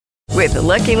With the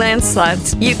Lucky Land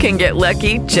Slots, you can get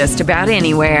lucky just about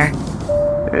anywhere.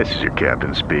 This is your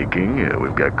captain speaking.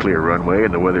 We've got clear runway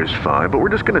and the weather's fine, but we're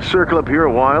just going to circle up here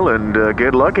a while and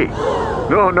get lucky.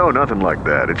 No, nothing like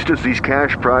that. It's just these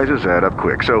cash prizes add up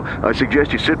quick. So I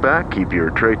suggest you sit back, keep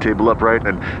your tray table upright,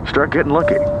 and start getting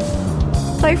lucky.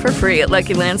 Play for free at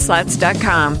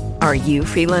LuckyLandSlots.com. Are you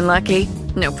feeling lucky?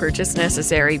 No purchase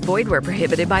necessary. Void where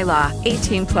prohibited by law.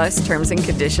 18 plus terms and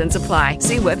conditions apply.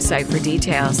 See website for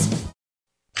details.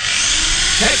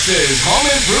 Texas Home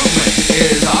Improvement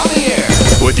is on the air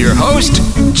with your host,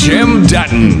 Jim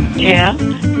Dutton. Yeah,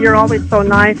 you're always so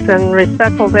nice and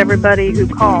respectful to everybody who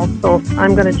calls, so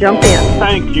I'm going to jump in.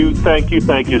 Thank you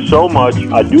so much.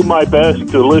 I do my best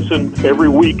to listen every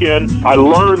weekend. I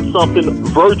learn something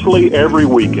virtually every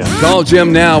weekend. Call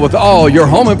Jim now with all your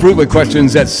home improvement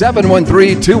questions at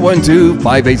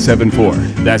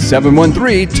 713-212-5874. That's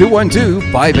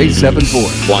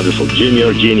 713-212-5874. Wonderful. Jim,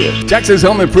 you're a genius. Texas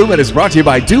Home Improvement is brought to you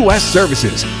by Due West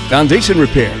Services. Foundation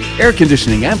repair, air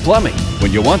conditioning, and plumbing.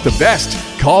 When you want the best,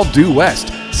 call Due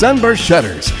West. Sunburst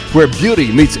Shutters, where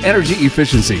beauty meets energy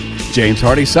efficiency. James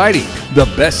Hardy Siding, the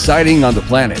best siding on the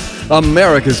planet.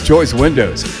 America's Choice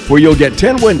Windows, where you'll get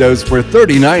 10 windows for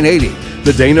 $39.80.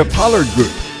 The Dana Pollard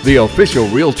Group, the official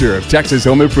realtor of Texas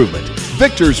Home Improvement.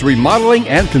 Victor's Remodeling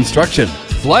and Construction.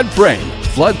 Flood Frame,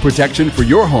 flood protection for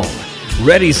your home.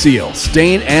 Ready Seal,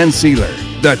 Stain and Sealer.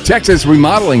 The Texas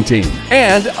Remodeling Team.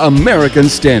 And American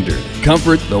Standard.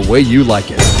 Comfort the way you like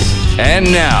it.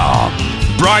 And now,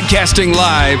 broadcasting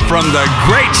live from the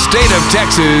great state of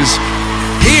Texas,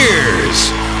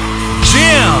 here's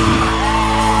Jim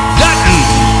Dutton.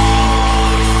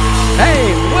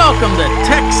 Hey, welcome to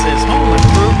Texas Home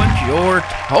Improvement, your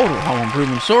total home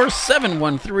improvement source.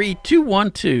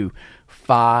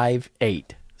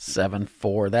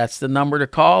 713-212-5874. That's the number to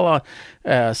call on.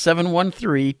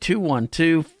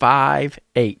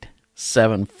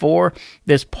 713-212-5874.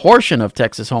 This portion of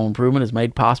Texas Home Improvement is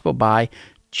made possible by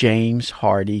James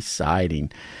Hardy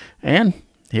Siding. And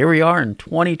here we are in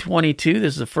 2022.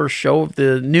 This is the first show of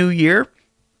the new year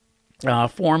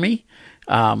for me.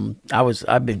 I was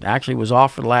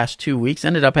off for the last 2 weeks.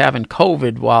 Ended up having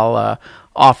COVID while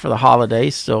off for the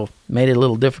holidays, so made it a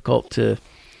little difficult to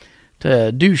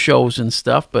do shows and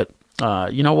stuff. But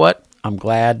you know what? I'm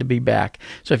glad to be back.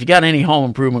 So if you got any home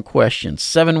improvement questions,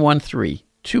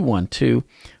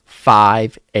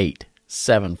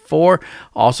 713-212-5874.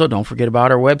 Also, don't forget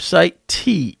about our website,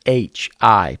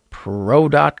 thipro.com.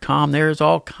 There's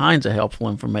all kinds of helpful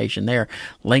information there.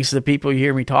 Links to the people you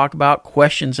hear me talk about,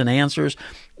 questions and answers.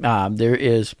 There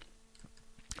is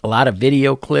a lot of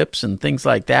video clips and things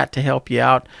like that to help you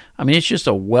out. I mean, it's just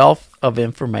a wealth of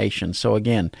information. So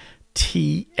again,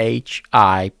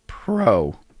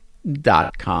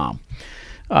 thipro.com.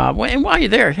 And while you're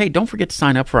there, hey, don't forget to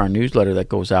sign up for our newsletter that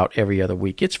goes out every other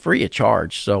week. It's free of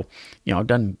charge, so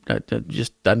it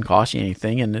just doesn't cost you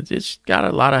anything, and it's got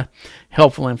a lot of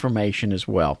helpful information as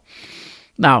well.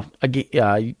 Now,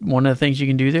 again, one of the things you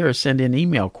can do there is send in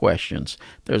email questions.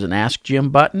 There's an Ask Jim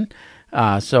button,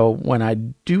 so when I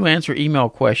do answer email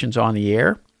questions on the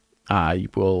air, you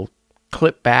will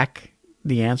clip back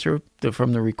the answer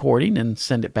from the recording and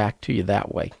send it back to you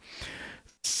that way.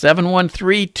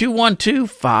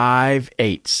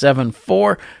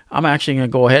 713-212-5874. I'm actually going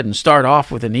to go ahead and start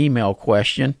off with an email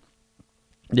question.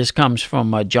 This comes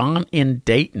from John in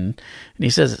Dayton, and he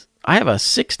says, I have a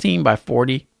 16 by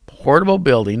 40 portable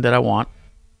building that I want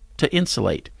to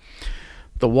insulate.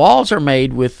 The walls are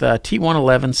made with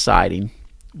T111 siding.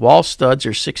 Wall studs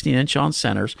are 16-inch on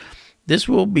centers. This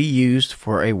will be used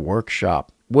for a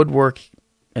workshop, woodwork,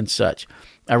 and such.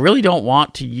 I really don't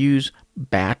want to use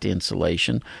batt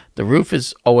insulation. The roof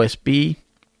is OSB.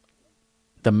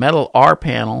 The metal R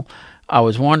panel, I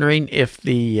was wondering if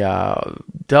the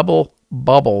double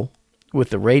bubble with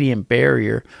the radiant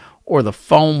barrier or the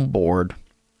foam board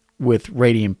with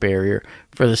radiant barrier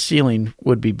for the ceiling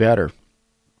would be better.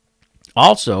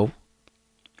 Also,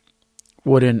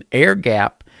 would an air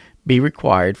gap be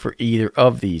required for either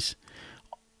of these?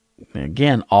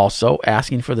 Again, also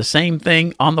asking for the same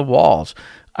thing on the walls.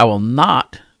 I will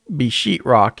not be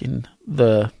sheetrocking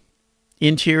the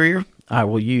interior. I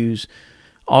will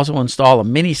also install a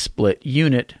mini split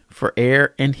unit for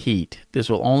air and heat. This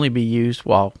will only be used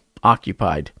while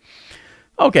occupied.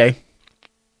 Okay,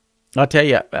 I'll tell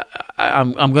you,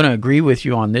 I'm going to agree with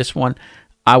you on this one.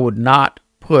 I would not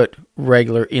put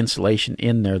regular insulation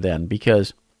in there then,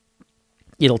 because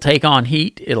it'll take on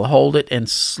heat, it'll hold it and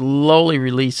slowly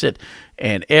release it,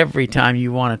 and every time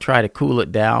you want to try to cool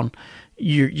it down,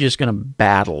 you're just going to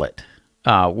battle it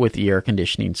with the air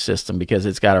conditioning system, because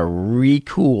it's got to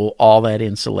recool all that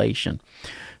insulation.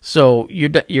 So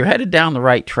you're headed down the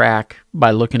right track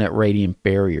by looking at radiant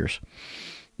barriers.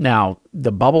 Now,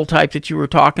 the bubble type that you were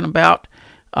talking about,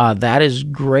 that is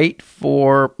great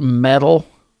for metal,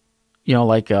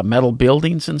 like metal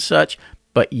buildings and such.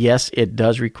 But yes, it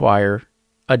does require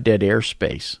a dead air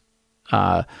space.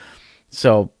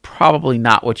 So probably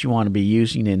not what you want to be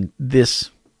using in this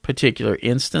particular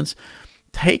instance.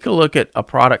 Take a look at a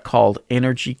product called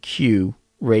Energy Q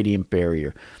Radiant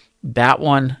Barrier. That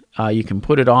one, you can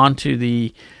put it onto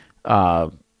the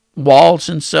walls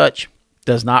and such.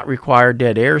 Does not require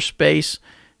dead air space,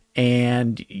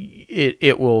 and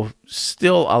it will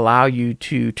still allow you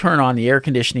to turn on the air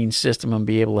conditioning system and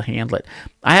be able to handle it.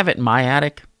 I have it in my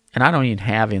attic, and I don't even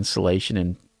have insulation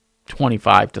in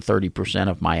 25 to 30%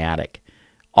 of my attic.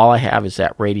 All I have is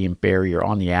that radiant barrier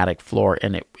on the attic floor,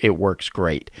 and it works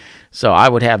great. So I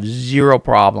would have zero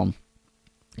problem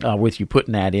with you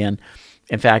putting that in.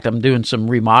 In fact, I'm doing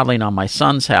some remodeling on my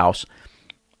son's house,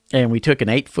 and we took an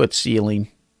 8-foot ceiling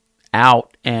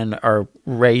out and are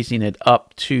raising it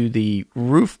up to the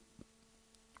roof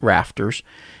rafters.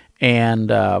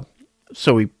 And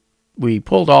so we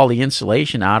pulled all the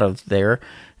insulation out of there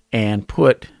and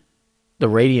put the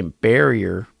radiant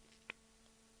barrier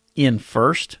in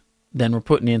first. Then we're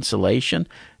putting insulation.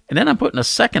 And then I'm putting a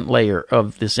second layer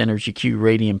of this Energy Q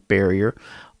radiant barrier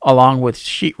along with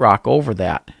sheetrock over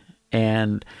that.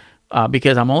 And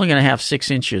because I'm only going to have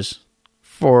 6 inches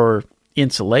for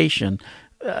insulation,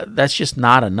 that's just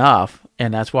not enough,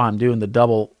 and that's why I'm doing the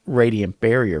double radiant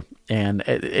barrier, and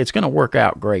it's going to work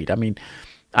out great. I mean,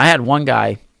 I had one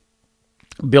guy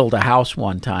build a house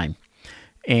one time,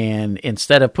 and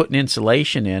instead of putting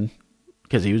insulation in,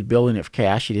 because he was building it for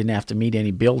cash, he didn't have to meet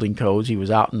any building codes, he was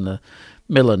out in the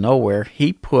middle of nowhere,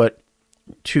 he put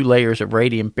 2 layers of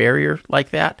radiant barrier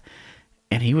like that,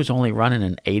 and he was only running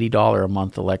an $80 a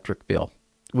month electric bill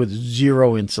with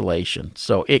zero insulation.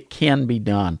 So it can be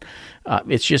done.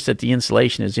 It's just that the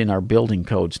insulation is in our building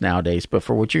codes nowadays. But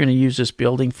for what you're going to use this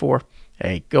building for,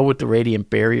 hey, go with the radiant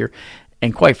barrier.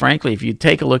 And quite frankly, if you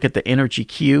take a look at the Energy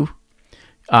Q,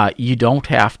 you don't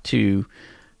have to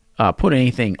put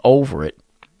anything over it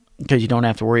because you don't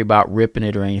have to worry about ripping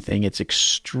it or anything. It's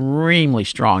extremely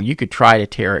strong. You could try to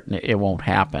tear it and it won't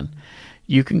happen.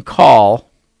 You can call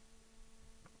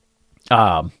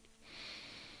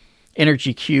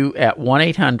Energy Q at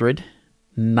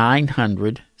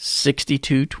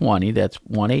 1-800-900-6220. That's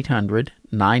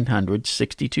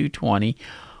 1-800-900-6220.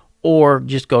 Or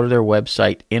just go to their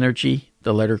website,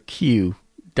 energy.q.com,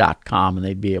 and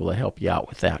they'd be able to help you out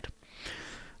with that.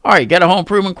 All right, got a home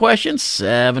improvement question?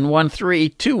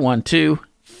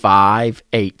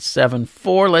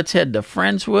 713-212-5874. Let's head to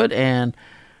Friendswood. And,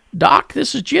 Doc,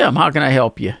 this is Jim. How can I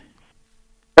help you?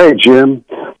 Hey, Jim.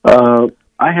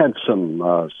 I had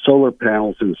some solar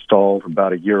panels installed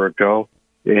about a year ago,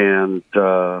 and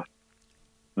the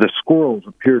squirrels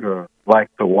appear to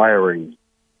like the wiring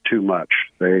too much.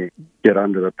 They get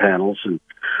under the panels and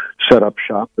set up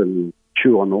shop and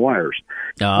chew on the wires.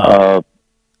 And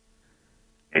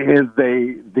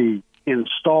the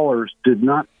installers did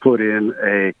not put in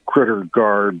a critter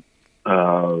guard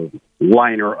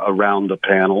liner around the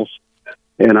panels,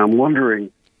 and I'm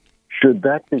wondering, should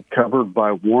that be covered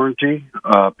by warranty?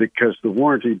 Because the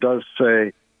warranty does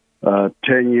say 10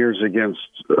 years against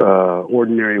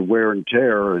ordinary wear and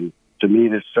tear, and to me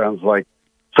this sounds like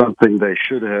something they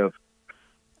should have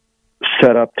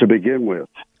set up to begin with.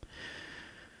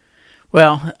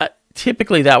 Well,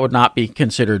 typically that would not be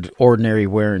considered ordinary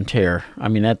wear and tear. I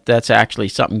mean, that's actually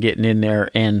something getting in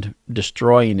there and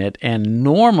destroying it, and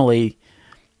normally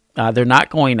they're not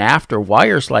going after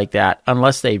wires like that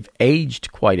unless they've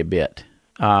aged quite a bit.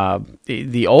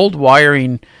 The old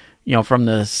wiring, from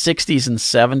the 60s and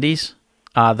 70s,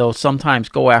 they'll sometimes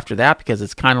go after that because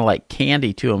it's kind of like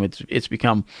candy to them. It's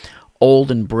become old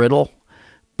and brittle.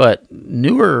 But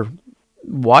newer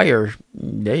wire,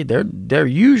 they're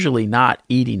usually not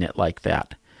eating it like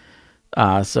that.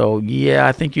 So yeah,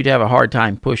 I think you'd have a hard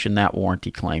time pushing that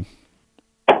warranty claim.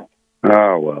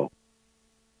 Oh well.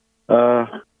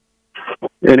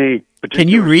 Any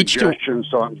particular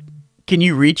suggestions on? Can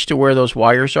you reach to where those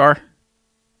wires are?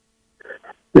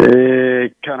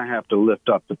 Kind of have to lift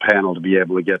up the panel to be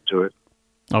able to get to it.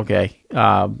 Okay.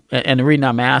 And the reason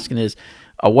I'm asking is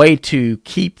a way to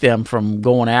keep them from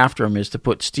going after them is to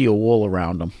put steel wool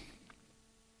around them.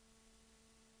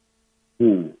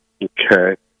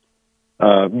 Okay. Yeah,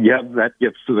 that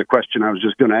gets to the question I was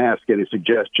just going to ask. Any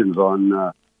suggestions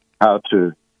on how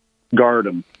to guard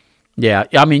them? Yeah,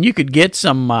 I mean, you could get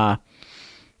some,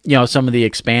 some of the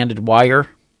expanded wire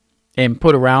and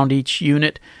put around each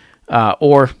unit.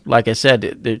 Or, like I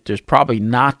said, there's probably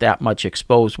not that much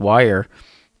exposed wire.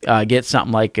 Get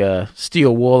something like a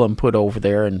steel wool and put over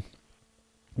there, and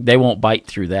they won't bite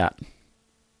through that.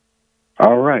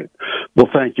 All right. Well,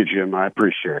 thank you, Jim. I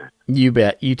appreciate it. You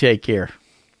bet. You take care.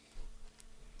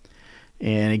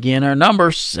 And again, our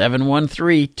number,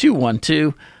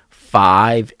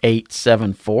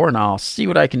 713-212-5874. And I'll see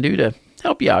what I can do to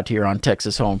help you out here on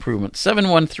Texas Home Improvement.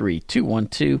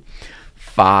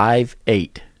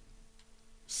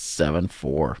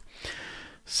 713-212-5874.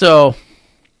 So,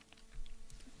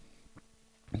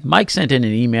 Mike sent in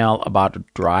an email about a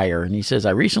dryer, and he says,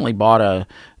 I recently bought a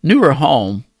newer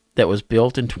home that was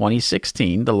built in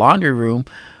 2016. The laundry room,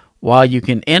 while you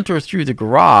can enter through the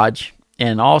garage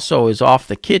and also is off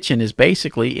the kitchen, is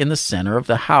basically in the center of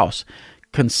the house,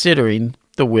 considering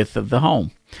the width of the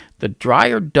home. The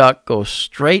dryer duct goes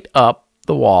straight up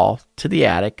the wall to the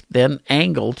attic, then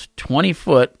angled 20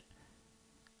 foot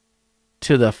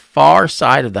to the far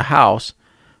side of the house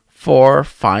for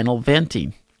final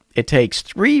venting. It takes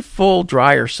 3 full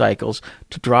dryer cycles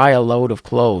to dry a load of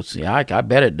clothes. Yeah, I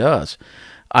bet it does.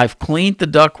 I've cleaned the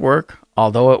ductwork,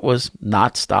 although it was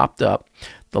not stopped up.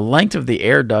 The length of the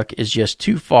air duct is just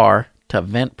too far to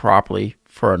vent properly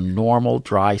for a normal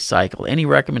dry cycle. Any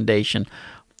recommendation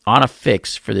on a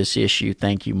fix for this issue?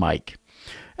 Thank you, Mike.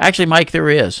 Actually, Mike, there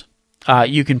is.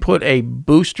 You can put a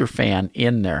booster fan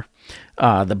in there.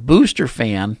 The booster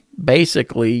fan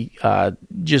basically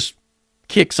just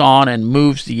kicks on and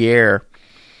moves the air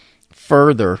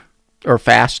further or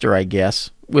faster, I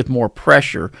guess, with more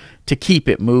pressure to keep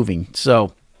it moving.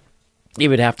 So you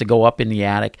would have to go up in the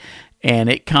attic, and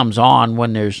it comes on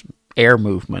when there's air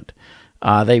movement.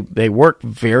 They work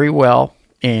very well,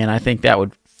 and I think that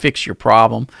would fix your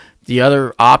problem. The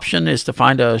other option is to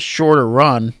find a shorter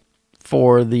run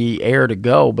for the air to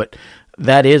go, but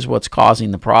that is what's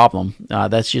causing the problem.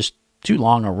 That's just too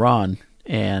long a run,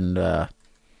 and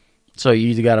so you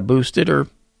either got to boost it or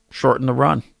shorten the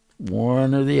run,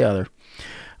 one or the other.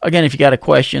 Again, if you got a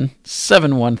question,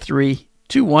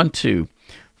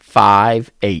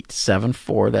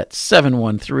 713-212-5874. That's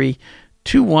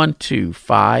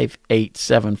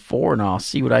 713-212-5874, and I'll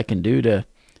see what I can do to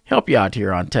help you out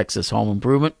here on Texas Home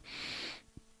Improvement.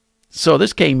 So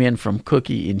this came in from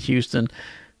Cookie in Houston.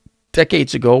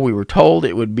 Decades ago, we were told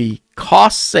it would be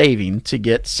cost-saving to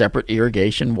get separate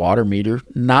irrigation water meter.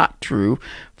 Not true.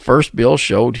 First bill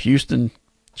showed Houston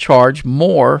charged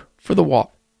more for the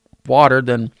water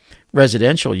than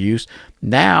residential use.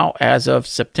 Now, as of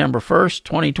September 1st,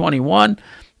 2021,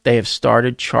 they have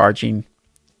started charging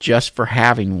just for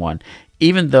having one,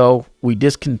 even though we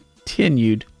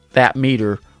discontinued that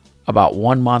meter about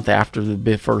 1 month after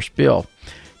the first bill.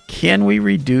 Can we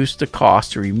reduce the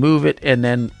cost to remove it and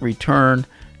then return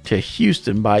to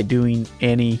Houston by doing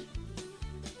any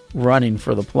running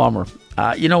for the plumber?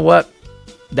 You know what?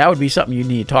 That would be something you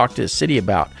need to talk to the city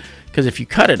about, because if you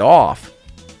cut it off,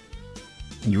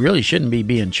 you really shouldn't be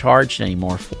being charged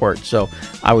anymore for it. So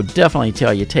I would definitely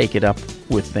tell you, take it up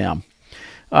with them.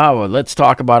 Well, let's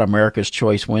talk about America's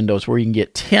Choice Windows, where you can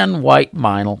get 10 white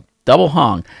vinyl, double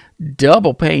hung,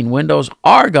 double pane windows,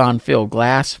 argon filled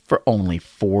glass for only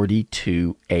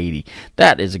 $42.80.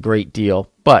 That is a great deal,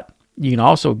 but you can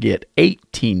also get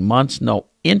 18 months, no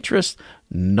interest,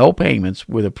 no payments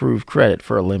with approved credit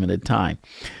for a limited time.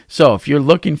 So if you're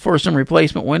looking for some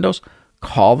replacement windows,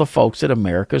 call the folks at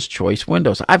America's Choice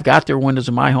Windows. I've got their windows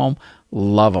in my home.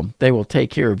 Love them. They will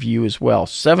take care of you as well.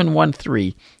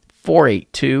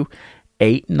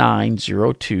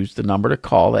 713-482-8902 is the number to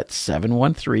call. That's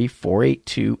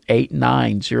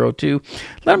 713-482-8902.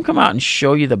 Let them come out and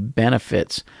show you the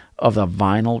benefits of the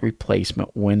vinyl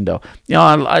replacement window. You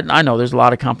know, I know there's a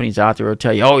lot of companies out there who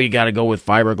tell you, oh, you got to go with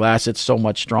fiberglass. It's so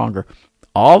much stronger.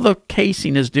 All the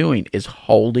casing is doing is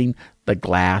holding the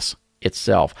glass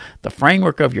itself. The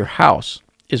framework of your house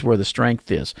is where the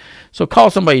strength is. So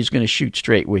call somebody who's going to shoot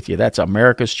straight with you. That's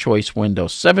America's Choice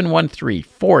Windows,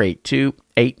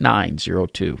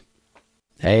 713-482-8902.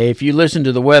 Hey, if you listened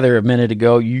to the weather a minute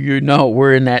ago, you know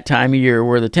we're in that time of year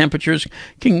where the temperatures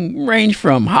can range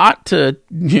from hot to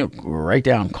right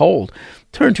down cold.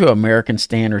 Turn to American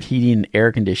Standard Heating and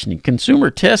Air Conditioning.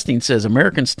 Consumer testing says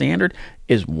American Standard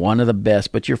is one of the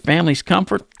best, but your family's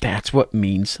comfort, that's what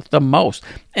means the most.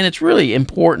 And it's really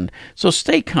important. So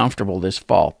stay comfortable this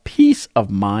fall. Peace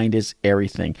of mind is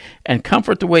everything. And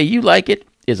comfort the way you like it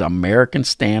is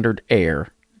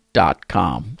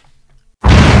AmericanStandardAir.com.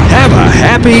 Have a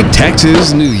happy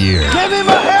Texas New Year. Give him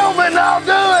a helmet and I'll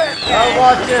do it. I'll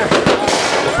watch him.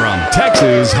 From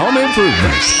Texas Home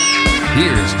Improvement,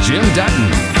 here's Jim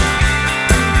Dutton.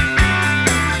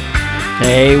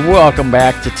 Hey, welcome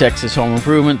back to Texas Home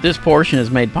Improvement. This portion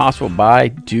is made possible by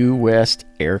Due West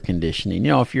Air Conditioning.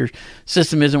 You know, if your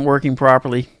system isn't working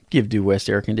properly, give Due West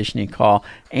Air Conditioning a call.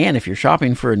 And if you're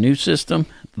shopping for a new system,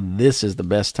 this is the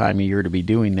best time of year to be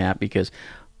doing that because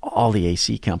all the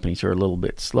AC companies are a little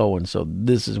bit slow, and so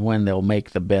this is when they'll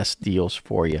make the best deals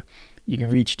for you. You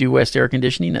can reach Due West Air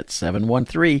Conditioning at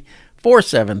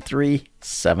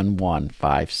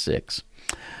 713-473-7156.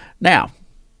 Now,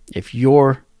 if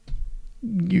you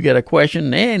got a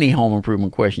question, any home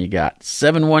improvement question you got,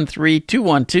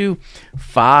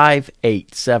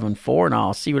 713-212-5874, and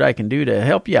I'll see what I can do to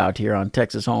help you out here on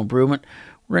Texas Home Improvement.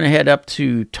 We're going to head up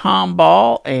to Tom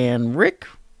Ball, and Rick,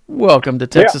 welcome to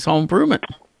Texas Home Improvement.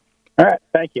 All right,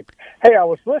 thank you. Hey, I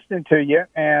was listening to you,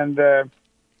 and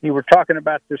you were talking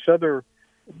about this other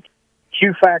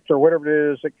Q-Factor, whatever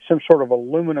it is, like some sort of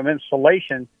aluminum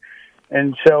insulation,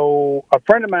 and so a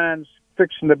friend of mine's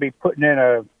fixing to be putting in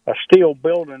a steel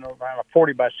building around a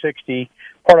 40 by 60.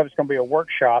 Part of it's going to be a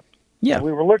workshop. Yeah. And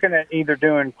we were looking at either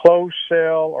doing closed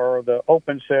cell or the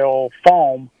open cell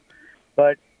foam,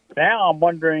 but now I'm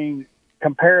wondering,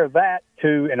 compare that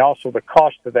to, and also the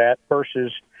cost of that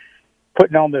versus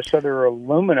putting on this other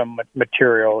aluminum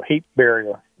material, heat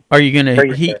barrier. Are you going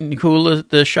to heat and cool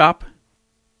the shop?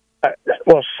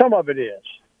 Well, some of it is.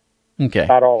 Okay.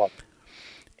 Not all of it.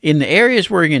 In the areas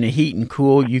where you're going to heat and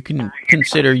cool, you can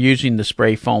consider using the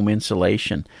spray foam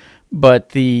insulation. But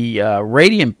the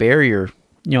radiant barrier,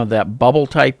 you know, that bubble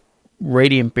type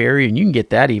radiant barrier, and you can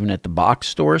get that even at the box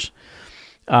stores.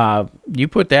 You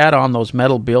put that on those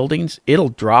metal buildings, it'll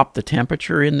drop the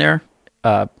temperature in there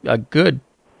a good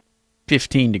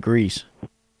 15 degrees.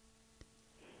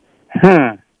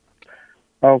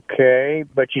 Okay,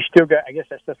 but you still got, I guess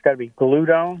that stuff's got to be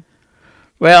glued on?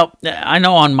 Well, I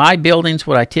know on my buildings,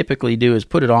 what I typically do is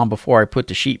put it on before I put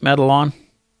the sheet metal on.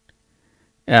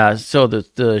 So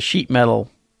the sheet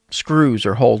metal screws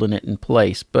are holding it in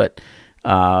place. But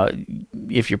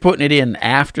if you're putting it in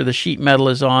after the sheet metal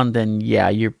is on, then yeah,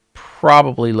 you're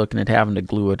probably looking at having to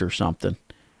glue it or something.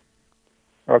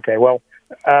 Okay, well,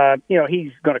 you know,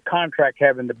 he's going to contract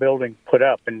having the building put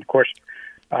up. And, of course,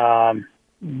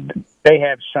 they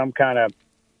have some kind of,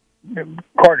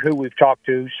 according to who we've talked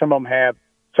to, some of them have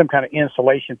some kind of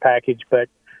insulation package, but,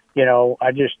 you know,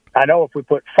 I know if we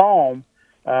put foam,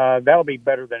 that'll be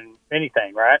better than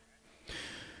anything, right?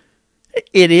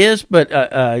 It is, but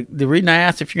the reason I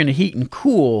asked if you're going to heat and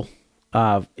cool,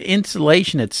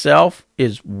 insulation itself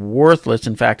is worthless.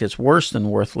 In fact, it's worse than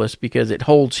worthless because it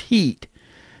holds heat.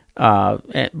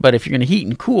 But if you're going to heat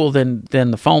and cool, then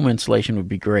the foam insulation would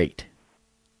be great.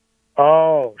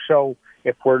 Oh, so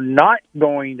if we're not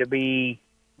going to be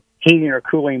heating or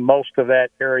cooling most of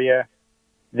that area,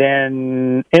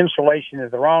 then insulation is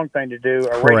the wrong thing to do.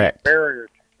 A radiant barrier is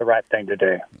the right thing to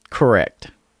do. Correct.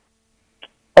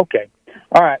 Okay.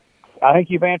 All right. I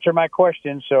think you've answered my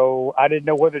question, so I didn't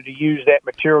know whether to use that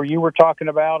material you were talking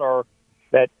about or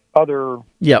that other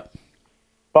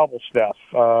bubble stuff.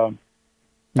 I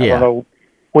don't know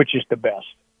which is the best.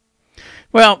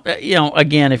 Well, you know,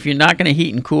 again, if you're not going to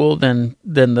heat and cool, then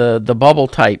the bubble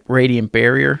type radiant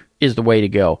barrier is the way to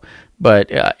go.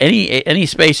 But any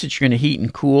space that you're going to heat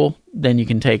and cool, then you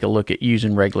can take a look at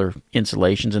using regular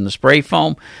insulations. And the spray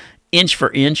foam, inch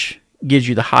for inch, gives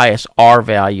you the highest R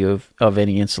value of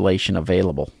any insulation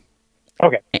available.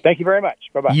 Okay. Thank you very much.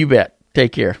 Bye-bye. You bet.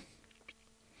 Take care.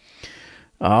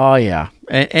 Oh, yeah.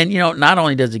 And you know, not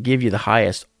only does it give you the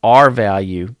highest R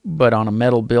value, but on a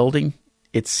metal building,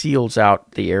 it seals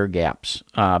out the air gaps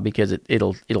because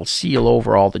it'll seal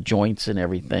over all the joints and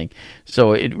everything.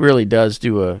 So it really does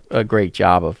do a great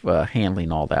job of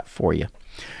handling all that for you.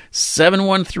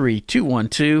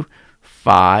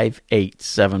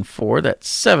 713-212-5874.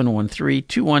 That's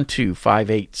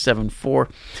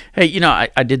 713-212-5874. Hey, you know,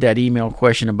 I did that email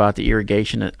question about the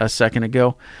irrigation a second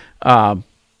ago.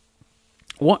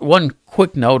 One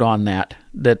quick note on that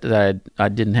I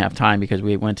didn't have time because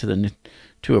we went to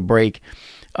a break.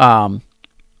 As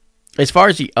far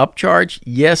as the upcharge,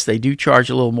 yes, they do charge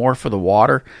a little more for the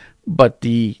water, but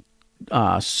the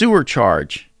sewer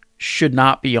charge should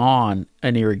not be on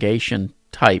an irrigation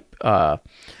type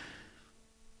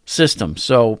system.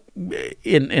 So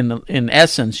in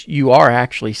essence, you are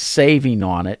actually saving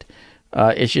on it.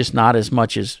 It's just not as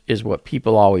much as what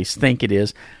people always think it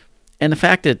is. And the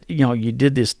fact that, you know, you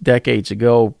did this decades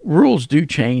ago, rules do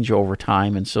change over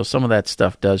time, and so some of that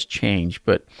stuff does change.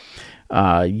 But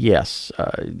yes,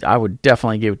 I would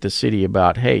definitely give it to the city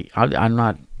about, hey, I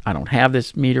don't have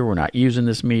this meter. We're not using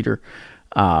this meter.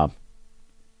 Why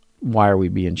are we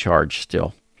being charged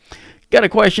still? Got a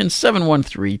question,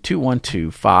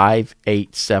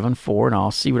 713-212-5874, and I'll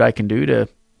see what I can do to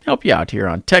help you out here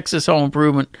on Texas Home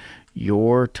Improvement,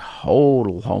 your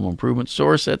total home improvement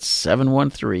source. That's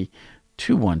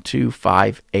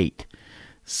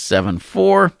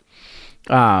 713-212-5874.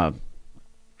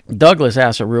 Douglas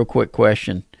asks a real quick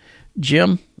question.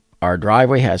 Jim, our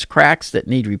driveway has cracks that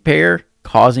need repair,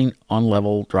 causing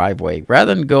unlevel driveway.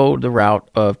 Rather than go the route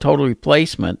of total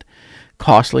replacement,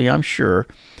 costly I'm sure,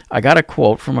 I got a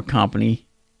quote from a company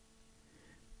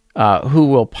who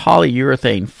will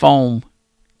polyurethane foam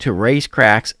to raise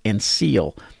cracks and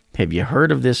seal. Have you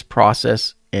heard of this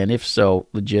process? And if so,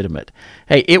 legitimate?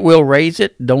 Hey, it will raise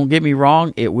it. Don't get me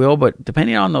wrong, it will. But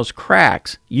depending on those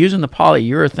cracks, using the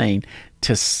polyurethane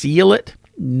to seal it,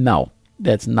 no,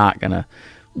 that's not going to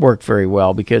work very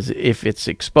well, because if it's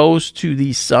exposed to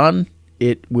the sun,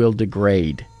 it will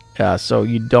degrade. So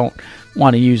you don't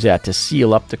want to use that to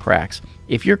seal up the cracks.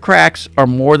 If your cracks are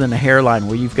more than a hairline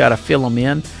where you've got to fill them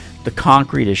in, the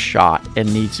concrete is shot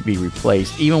and needs to be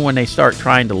replaced. Even when they start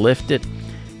trying to lift it,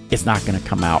 it's not going to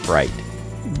come out right.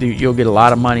 You'll get a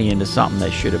lot of money into something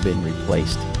that should have been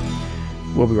replaced.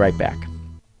 We'll be right back.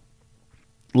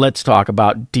 Let's talk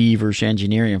about Devers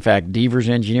Engineering. In fact, Devers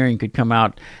Engineering could come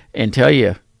out and tell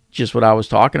you just what I was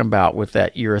talking about with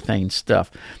that urethane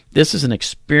stuff. This is an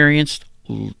experienced,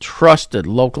 trusted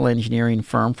local engineering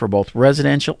firm for both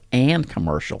residential and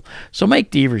commercial. So make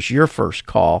Devers your first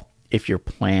call if you're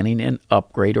planning an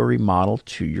upgrade or remodel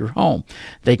to your home.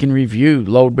 They can review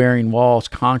load-bearing walls,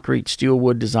 concrete, steel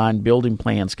wood design, building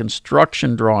plans,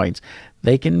 construction drawings.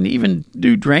 They can even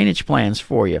do drainage plans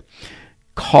for you.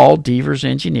 Call Devers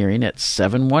Engineering at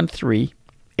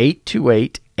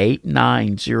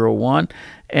 713-828-8901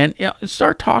 and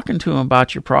start talking to them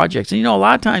about your projects. And a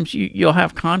lot of times you'll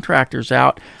have contractors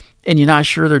out and you're not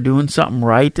sure they're doing something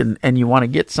right, and you want to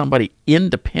get somebody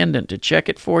independent to check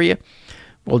it for you.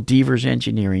 Well, Devers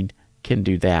Engineering can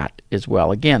do that as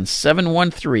well. Again,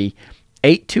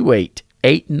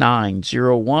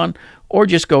 713-828-8901, or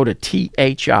just go to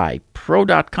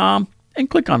thipro.com and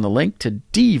click on the link to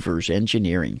Devers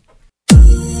Engineering.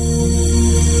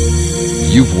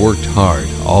 You've worked hard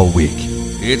all week.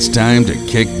 It's time to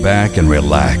kick back and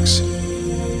relax.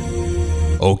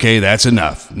 Okay, that's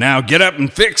enough. Now get up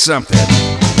and fix something.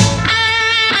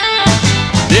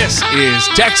 This is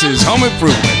Texas Home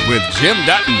Improvement with Jim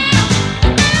Dutton.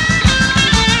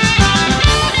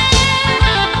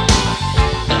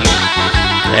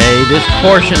 Hey, this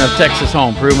portion of Texas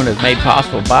Home Improvement is made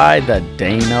possible by the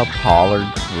Dana Pollard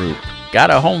Group.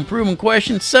 Got a home improvement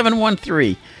question?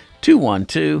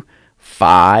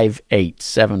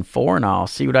 713-212-5874, and I'll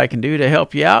see what I can do to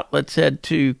help you out. Let's head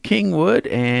to Kingwood.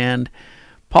 And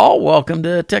Paul, welcome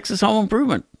to Texas Home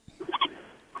Improvement.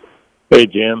 Hey,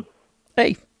 Jim.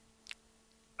 Hey.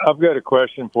 I've got a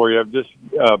question for you. I've just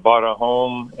bought a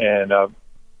home, and I've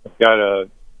got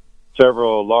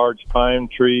several large pine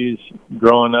trees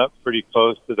growing up pretty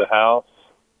close to the house.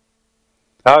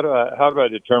 How do I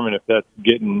determine if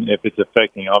it's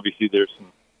affecting? Obviously, there's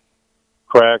some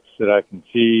cracks that I can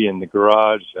see in the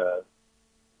garage.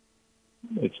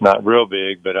 It's not real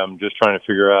big, but I'm just trying to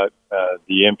figure out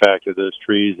the impact of those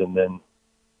trees, and then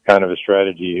kind of a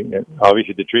strategy.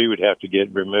 Obviously, the tree would have to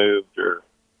get removed or.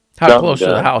 How close to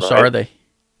the house are they?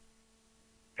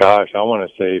 Gosh, I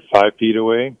want to say 5 feet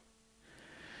away.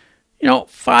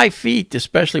 5 feet,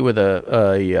 especially with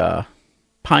a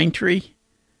pine tree,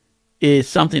 is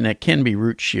something that can be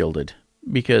root shielded,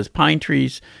 because pine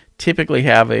trees typically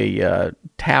have a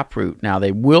taproot. Now,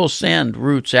 they will send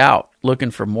roots out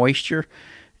looking for moisture,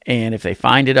 and if they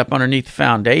find it up underneath the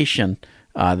foundation,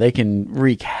 they can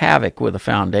wreak havoc with the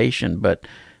foundation, but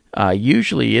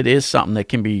usually it is something that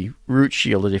can be root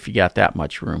shielded if you got that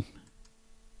much room.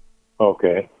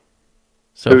 Okay.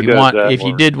 So if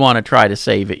you did want to try to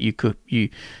save it, you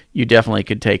definitely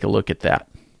could take a look at that.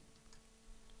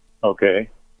 Okay.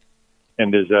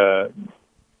 And does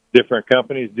different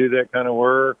companies do that kind of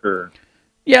work, or?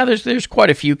 Yeah, there's quite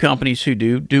a few companies who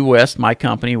do. Due West, my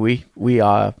company, we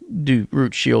do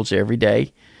root shields every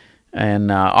day,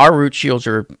 and our root shields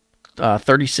are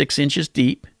 36 inches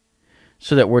deep,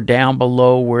 so that we're down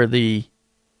below where the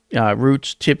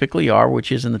roots typically are,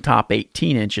 which is in the top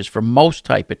 18 inches for most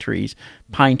type of trees.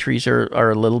 Pine trees are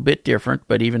a little bit different,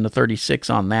 but even the 36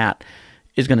 on that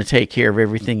is going to take care of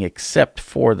everything except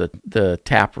for the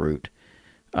taproot.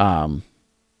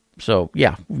 So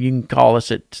yeah, you can call us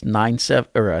at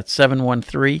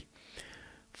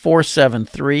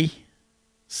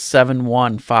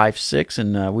 713-473-7156,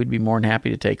 and we'd be more than happy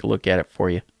to take a look at it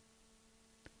for you.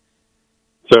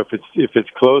 So if it's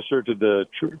closer to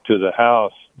the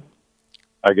house,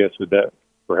 I guess would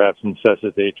perhaps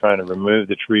necessitate trying to remove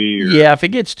the tree? Or... Yeah, if it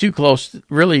gets too close,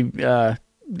 really,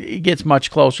 it gets much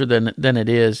closer than it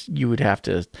is, you would have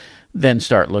to then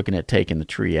start looking at taking the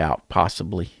tree out,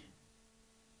 possibly.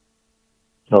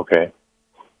 Okay.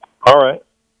 All right.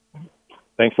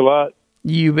 Thanks a lot.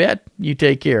 You bet. You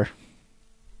take care.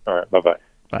 All right. Bye-bye.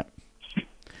 Bye.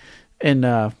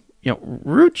 And,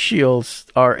 root shields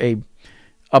are a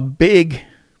big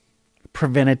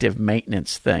preventative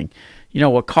maintenance thing.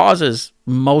 What causes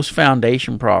most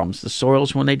foundation problems, the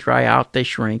soils, when they dry out, they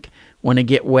shrink. When they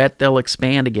get wet, they'll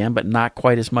expand again, but not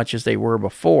quite as much as they were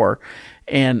before.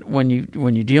 And when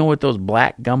you deal with those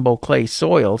black gumbo clay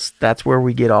soils, that's where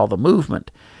we get all the movement.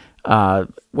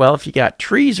 Well, if you got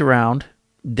trees around,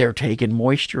 they're taking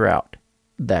moisture out.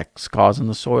 That's causing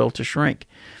the soil to shrink.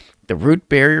 The root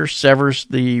barrier severs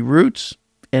the roots,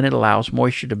 and it allows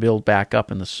moisture to build back up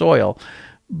in the soil.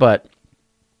 But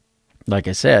like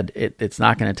I said, it's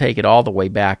not going to take it all the way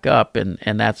back up, and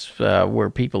that's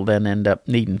where people then end up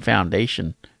needing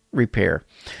foundation repair.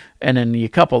 And then you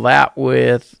couple that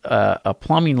with a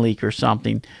plumbing leak or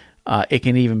something, it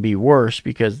can even be worse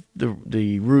because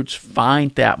the roots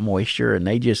find that moisture and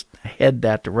they just head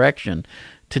that direction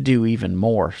to do even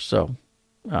more. So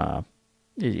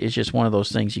it's just one of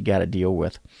those things you got to deal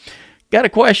with. Got a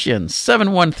question?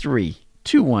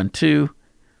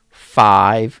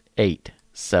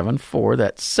 713-212-5874.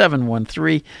 That's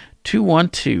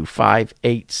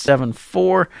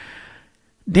 713-212-5874.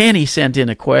 Danny sent in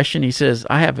a question. He says,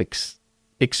 I have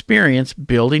experience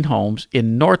building homes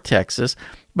in North Texas,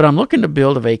 but I'm looking to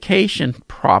build a vacation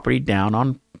property down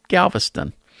on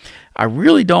Galveston. I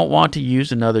really don't want to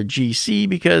use another GC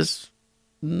because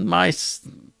my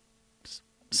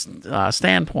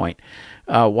standpoint,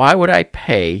 why would I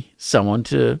pay someone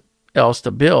else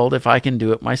to build if I can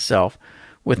do it myself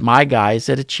with my guys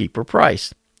at a cheaper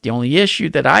price? The only issue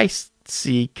that I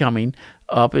see coming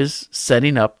up is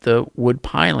setting up the wood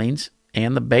pilings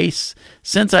and the base,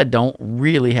 since I don't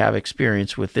really have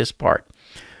experience with this part.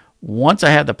 Once I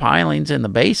have the pilings and the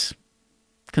base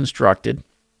constructed,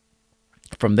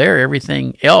 from there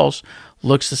everything else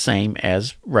looks the same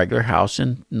as regular house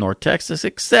in North Texas,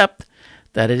 except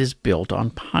that it is built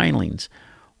on pilings.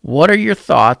 What are your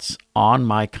thoughts on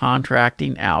my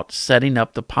contracting out, setting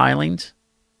up the pilings,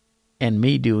 and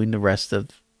me doing the rest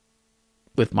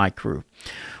with my crew?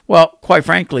 Well, quite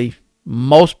frankly,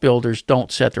 most builders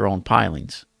don't set their own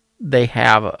pilings. They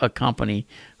have a company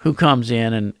who comes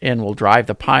in and will drive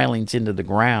the pilings into the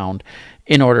ground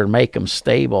in order to make them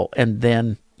stable. And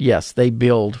then, yes, they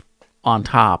build on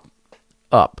top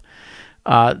up.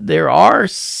 There are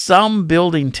some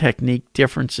building technique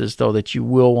differences, though, that you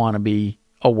will want to be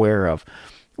aware of.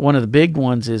 One of the big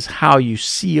ones is how you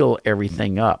seal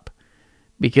everything up,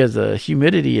 because the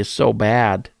humidity is so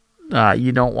bad.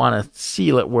 You don't want to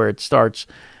seal it where it starts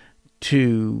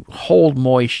to hold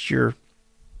moisture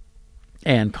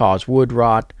and cause wood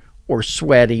rot or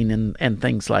sweating and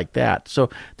things like that. So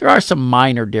there are some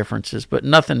minor differences, but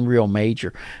nothing real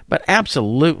major. But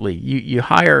absolutely, you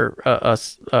hire a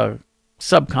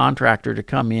subcontractor to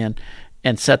come in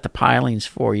and set the pilings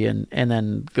for you, and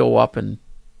then go up and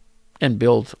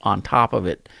build on top of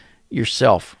it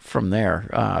yourself from there,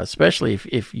 especially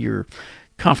if you're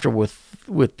comfortable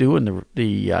with doing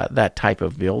that type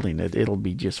of building. It'll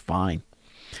be just fine.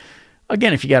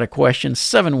 Again, if you got a question,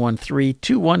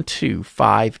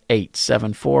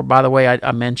 713-212-5874. By the way,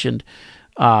 I mentioned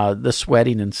the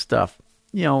sweating and stuff.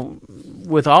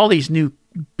 With all these new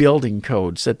building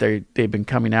codes that they've been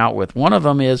coming out with, one of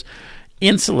them is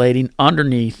insulating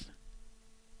underneath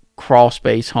crawl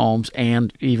space homes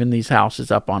and even these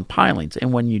houses up on pilings.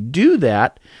 And when you do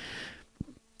that,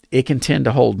 it can tend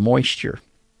to hold moisture.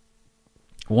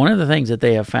 One of the things that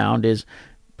they have found is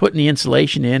putting the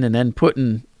insulation in and then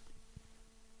putting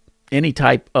any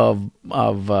type of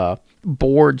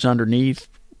boards underneath,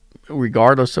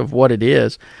 regardless of what it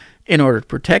is, in order to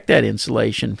protect that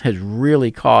insulation, has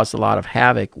really caused a lot of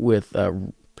havoc with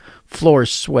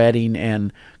floors sweating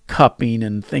and cupping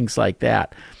and things like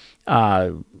that.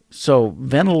 So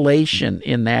ventilation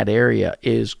in that area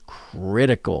is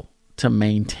critical to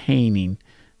maintaining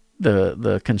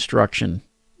the construction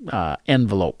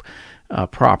envelope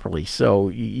properly.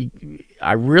 So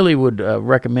I really would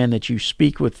recommend that you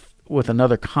speak with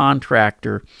another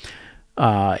contractor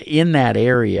in that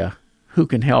area who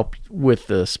can help with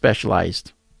the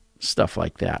specialized stuff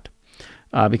like that,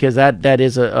 because that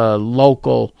is a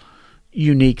local,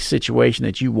 unique situation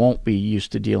that you won't be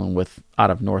used to dealing with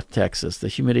out of North Texas. The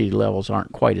humidity levels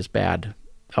aren't quite as bad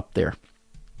up there.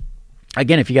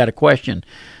 Again, if you got a question,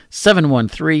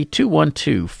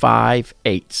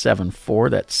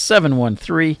 713-212-5874. That's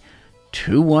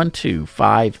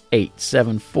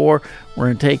 212-212-5874. We're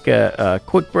going to take a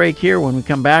quick break here. When we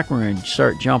come back, we're going to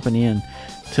start jumping in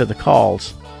to the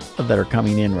calls that are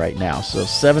coming in right now. So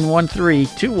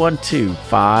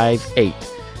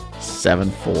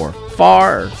 713-212-5874.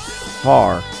 Far,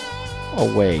 far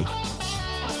away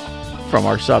from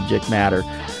our subject matter.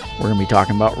 We're going to be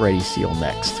talking about Ready Seal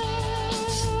next.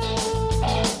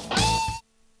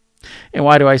 And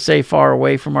why do I say far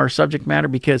away from our subject matter?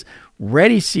 Because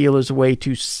Ready Seal is a way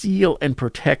to seal and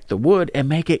protect the wood and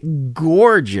make it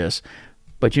gorgeous.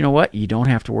 But you know what? You don't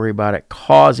have to worry about it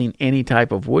causing any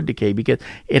type of wood decay because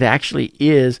it actually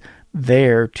is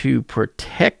there to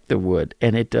protect the wood,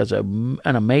 and it does an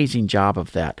amazing job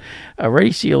of that.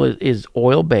 Ready Seal is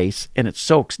oil-based, and it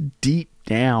soaks deep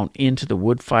down into the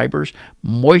wood fibers,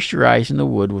 moisturizing the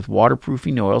wood with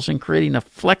waterproofing oils and creating a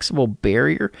flexible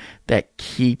barrier that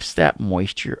keeps that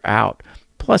moisture out.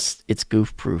 Plus, it's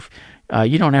goof-proof.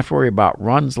 You don't have to worry about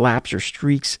runs, laps, or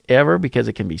streaks ever because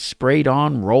it can be sprayed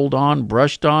on, rolled on,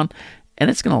 brushed on, and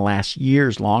it's going to last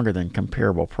years longer than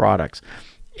comparable products.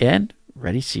 And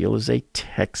Ready Seal is a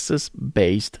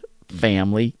Texas-based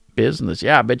family business.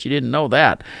 Yeah, I bet you didn't know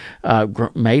that.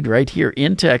 Made right here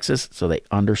in Texas, so they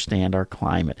understand our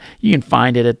climate. You can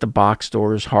find it at the box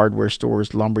stores, hardware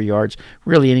stores, lumber yards,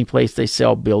 really any place they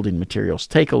sell building materials.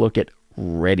 Take a look at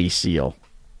Ready Seal.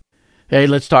 Hey,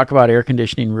 let's talk about air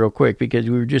conditioning real quick because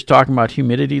we were just talking about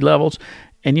humidity levels.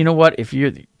 And you know what? If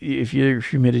your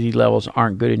humidity levels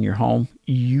aren't good in your home,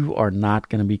 you are not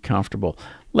going to be comfortable.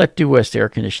 Let Due West Air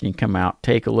Conditioning come out,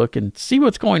 take a look, and see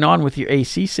what's going on with your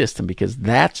AC system because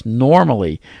that's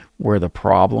normally where the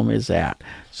problem is at.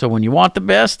 So when you want the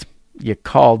best, you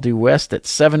call Due West at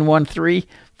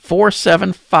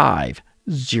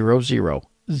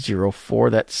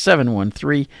 713-475-0004. That's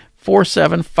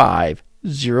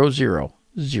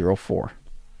 713-475-0004.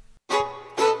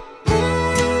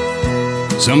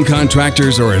 Some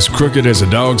contractors are as crooked as a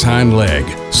dog's hind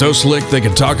leg, so slick they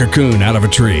can talk a coon out of a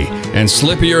tree, and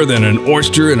slippier than an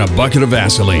oyster in a bucket of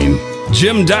Vaseline.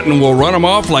 Jim Dutton will run them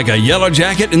off like a yellow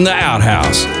jacket in the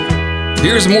outhouse.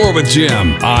 Here's more with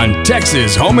Jim on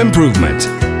Texas Home Improvement.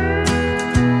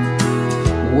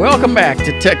 Welcome back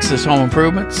to Texas Home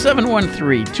Improvement,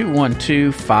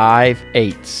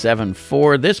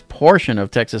 713-212-5874. This portion of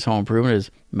Texas Home Improvement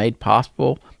is made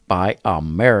possible by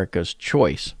America's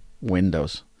Choice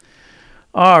Windows.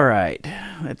 All right,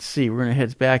 let's see. We're going to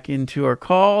head back into our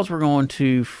calls. We're going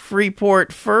to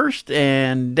Freeport first.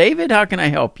 And David, how can I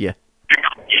help you?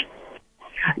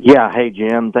 Yeah, hey,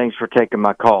 Jim. Thanks for taking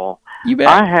my call. You bet.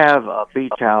 I have a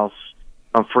beach house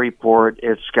on Freeport.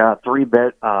 It's got 3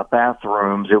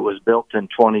 bathrooms. It was built in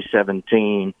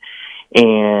 2017.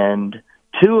 And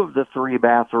 2 of the 3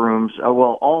 bathrooms,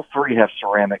 all 3 have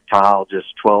ceramic tile, just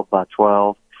 12 by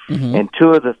 12. Mm-hmm. And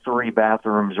 2 of the 3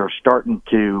 bathrooms are starting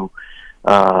to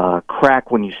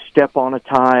crack when you step on a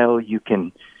tile. You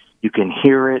can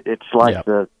hear it. It's like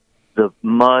the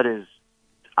mud is,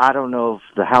 I don't know if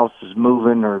the house is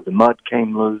moving or the mud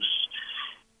came loose.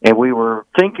 And we were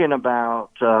thinking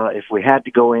about if we had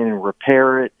to go in and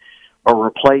repair it or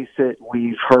replace it.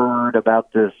 We've heard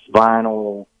about these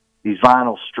vinyl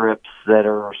strips that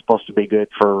are supposed to be good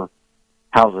for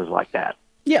houses like that.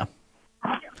 Yeah.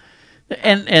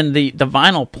 And the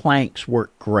vinyl planks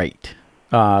work great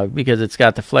because it's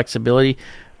got the flexibility.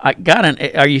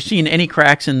 Are you seeing any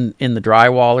cracks in the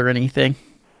drywall or anything?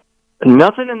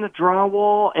 Nothing in the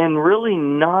drywall, and really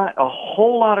not a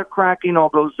whole lot of cracking,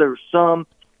 although there's some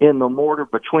in the mortar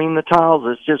between the tiles.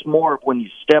 It's just more when you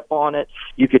step on it,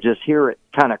 you could just hear it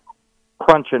kind of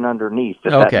crunching underneath,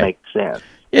 if that makes sense.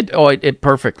 It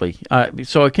perfectly.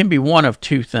 So it can be one of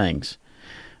 2 things.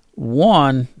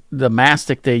 One, the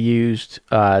mastic they used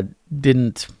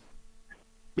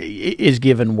is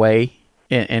giving way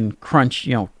and crunch.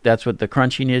 That's what the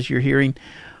crunching is you're hearing.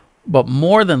 But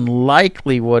more than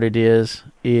likely, what it is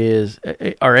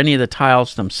are any of the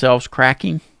tiles themselves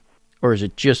cracking, or is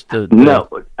it just the? No,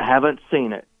 I haven't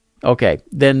seen it. Okay,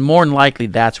 then more than likely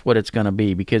that's what it's going to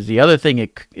be, because the other thing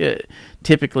it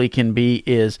typically can be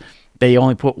is they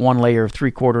only put 1 layer of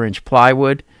 3/4 inch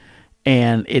plywood,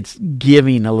 and it's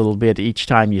giving a little bit each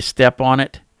time you step on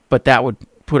it, but that would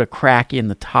put a crack in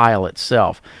the tile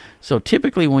itself. So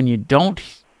typically when you don't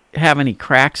have any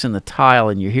cracks in the tile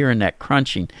and you're hearing that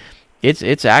crunching,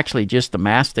 it's actually just the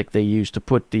mastic they use to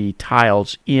put the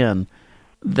tiles in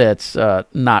that's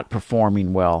not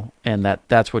performing well, and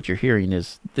that's what you're hearing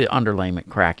is the underlayment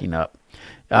cracking up.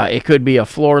 It could be a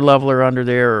floor leveler under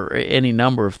there or any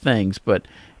number of things, but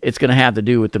it's going to have to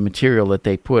do with the material that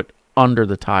they put under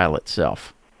the tile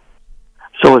itself.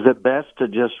 So is it best to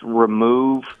just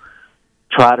remove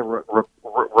try to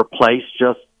replace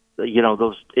just,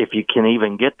 those, if you can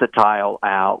even get the tile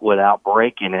out without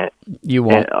breaking it. You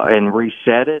won't. And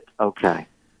reset it? Okay.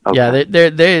 Yeah,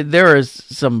 there is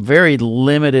some very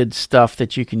limited stuff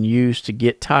that you can use to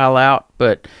get tile out,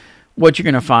 but what you're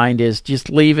going to find is just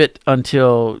leave it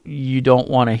until you don't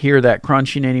want to hear that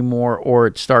crunching anymore, or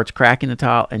it starts cracking the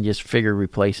tile, and just figure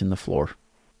replacing the floor.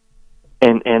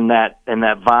 And that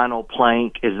vinyl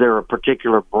plank, is there a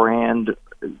particular brand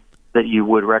that you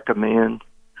would recommend?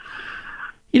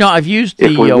 I've used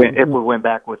if we went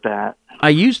back with that. I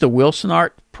used the Wilson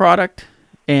Art product,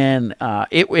 and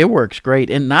it works great.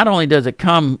 And not only does it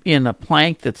come in a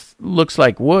plank that looks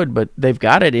like wood, but they've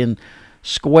got it in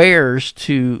squares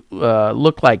to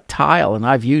look like tile, and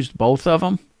I've used both of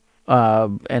them.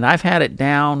 And I've had it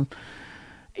down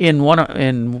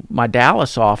in my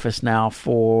Dallas office now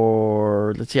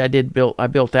for, let's see, I built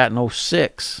that in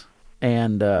 2006,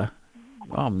 and I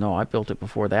built it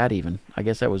before that even. I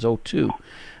guess that was 2002.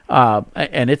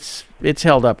 And it's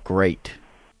held up great.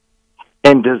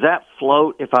 And does that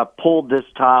float if I pulled this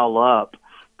tile up,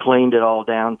 cleaned it all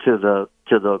down to the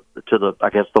I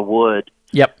guess the wood?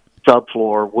 Yep.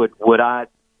 Subfloor, would that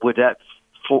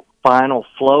vinyl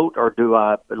float, or do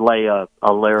I lay a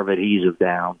layer of adhesive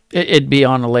down? It'd be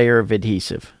on a layer of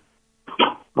adhesive.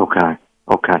 Okay.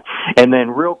 And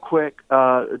then real quick,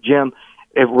 Jim,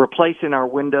 if replacing our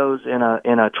windows in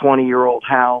a 20-year-old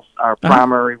house, our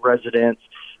primary residence,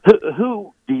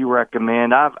 who do you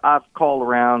recommend? I've called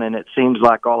around, and it seems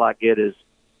like all I get is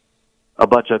a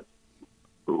bunch of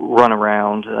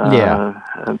runaround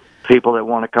people that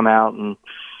want to come out and.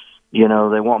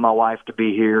 They want my wife to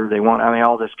be here. They want,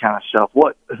 all this kind of stuff.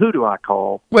 Who do I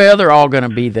call? Well, they're all going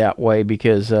to be that way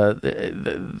because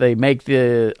they make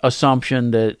the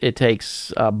assumption that it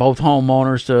takes both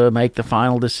homeowners to make the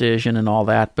final decision and all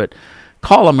that. But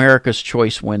call America's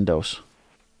Choice Windows.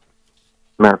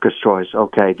 America's Choice.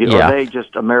 Okay. Are they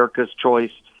just America's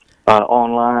Choice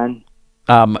online?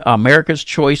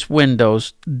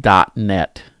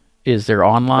 AmericasChoiceWindows.net is their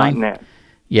online. .net.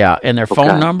 Yeah, and their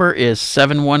phone number is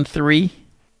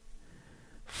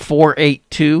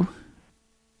 713-482-8902.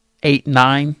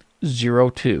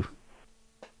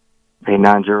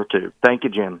 8902. Thank you,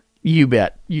 Jim. You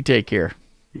bet. You take care.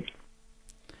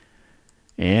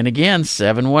 And again,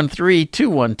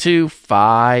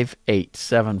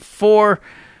 713-212-5874.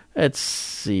 Let's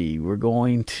see. We're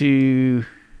going to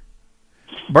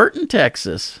Burton,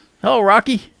 Texas. Hello,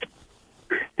 Rocky.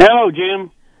 Hello,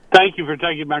 Jim. Thank you for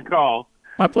taking my call.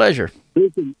 My pleasure.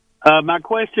 Listen, my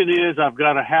question is, I've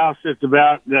got a house that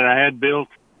I had built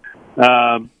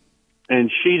and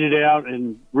sheeted out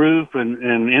and roof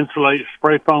and insulate,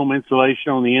 spray foam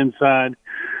insulation on the inside.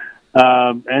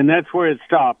 And that's where it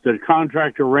stopped. The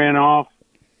contractor ran off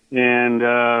and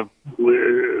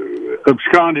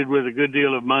absconded with a good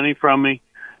deal of money from me.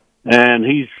 And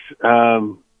he's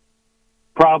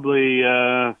probably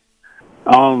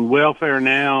on welfare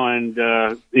now, and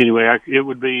anyway, it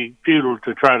would be futile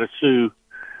to try to sue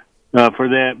for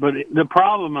that. But the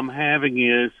problem I'm having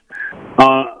is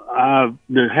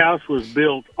the house was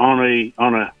built on a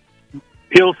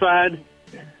hillside,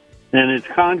 and it's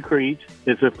concrete.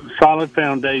 It's a solid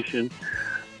foundation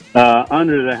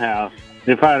under the house.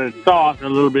 If I'd have thought a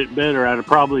little bit better, I'd have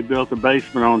probably built a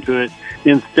basement onto it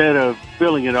instead of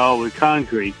filling it all with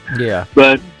concrete. Yeah.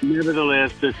 But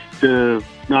nevertheless, just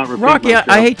not repeat Rocky, myself.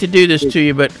 I hate to do this to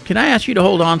you, but can I ask you to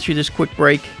hold on through this quick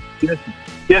break? Yes.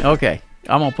 Yes. Okay.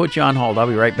 I'm going to put you on hold. I'll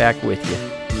be right back with you.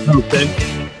 Okay.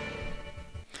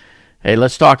 Hey,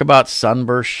 let's talk about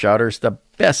Sunburst Shutters, the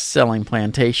best-selling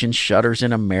plantation shutters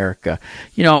in America.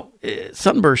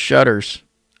 Sunburst Shutters,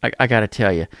 I got to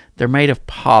tell you, they're made of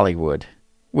polywood,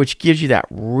 which gives you that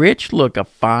rich look of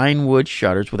fine wood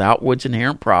shutters without wood's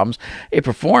inherent problems. It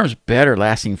performs better,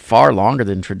 lasting far longer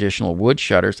than traditional wood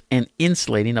shutters, and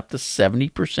insulating up to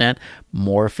 70%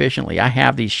 more efficiently. I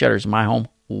have these shutters in my home.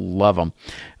 Love them.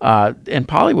 And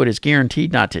polywood is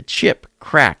guaranteed not to chip,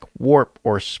 crack, warp,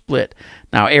 or split.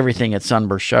 Now, everything at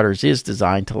Sunburst Shutters is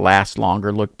designed to last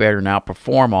longer, look better, and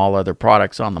outperform all other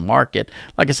products on the market.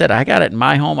 Like I said, I got it in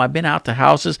my home. I've been out to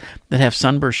houses that have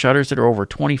Sunburst Shutters that are over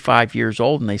 25 years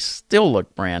old, and they still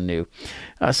look brand new.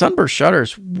 Sunburst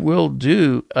Shutters will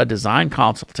do a design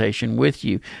consultation with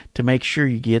you to make sure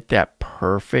you get that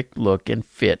perfect look and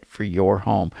fit for your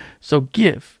home. So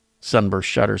give Sunburst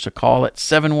Shutters a call at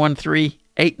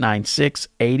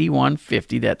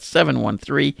 713-896-8150. That's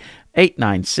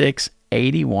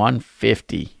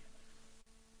 713-896-8150.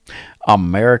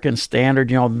 American Standard,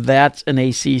 that's an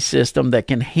AC system that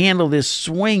can handle this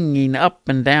swinging up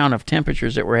and down of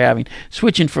temperatures that we're having,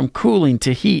 switching from cooling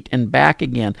to heat and back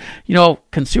again.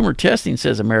 Consumer testing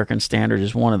says American Standard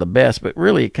is one of the best, but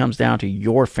really it comes down to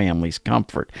your family's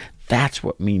comfort. That's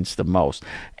what means the most.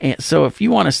 And so if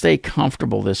you want to stay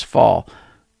comfortable this fall,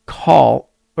 call,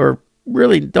 or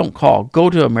really don't call, go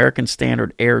to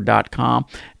AmericanStandardAir.com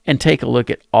and take a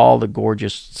look at all the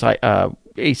gorgeous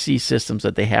AC systems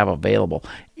that they have available.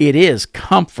 It is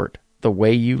comfort the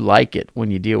way you like it when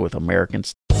you deal with American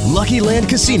Standard. Lucky Land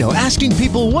Casino, asking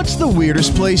people, what's the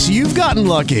weirdest place you've gotten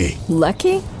lucky?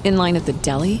 Lucky? In line at the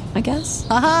deli, I guess?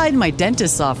 Aha, in my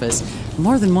dentist's office.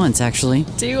 More than once, actually.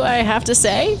 Do I have to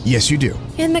say? Yes, you do.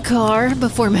 In the car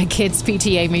before my kids'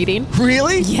 PTA meeting.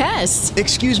 Really? Yes.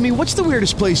 Excuse me, what's the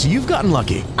weirdest place you've gotten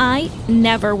lucky? I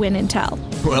never win and tell.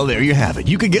 Well, there you have it.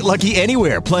 You can get lucky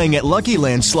anywhere, playing at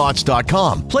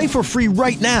LuckyLandSlots.com. Play for free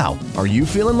right now. Are you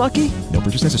feeling lucky? No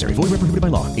purchase necessary. Void where prohibited by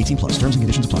law. 18+. Terms and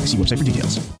conditions apply. See website for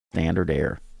details. Standard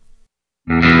Air.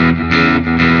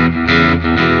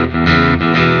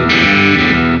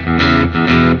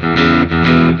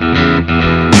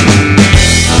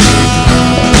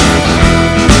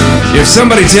 If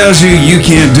somebody tells you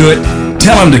can't do it,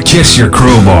 tell them to kiss your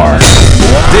crowbar.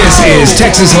 This is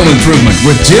Texas Home Improvement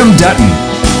with Jim Dutton.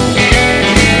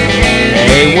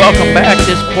 Hey, welcome back.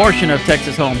 This portion of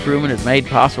Texas Home Improvement is made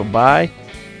possible by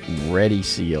Ready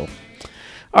Seal.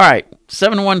 All right,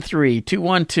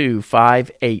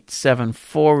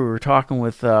 713-212-5874. We were talking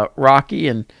with Rocky,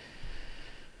 and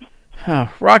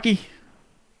Rocky?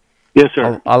 Yes,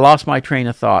 sir. I lost my train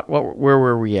of thought. Where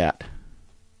were we at?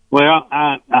 Well,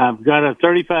 I've got a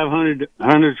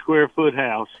 3,500 square foot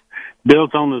house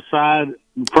built on the side,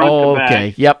 front to back.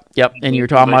 Okay, yep. And you're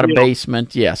talking about a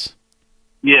basement, yes.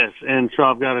 Yes, and so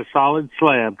I've got a solid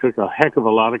slab. Took a heck of a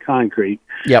lot of concrete.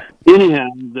 Yep. Anyhow,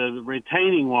 the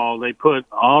retaining wall they put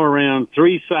all around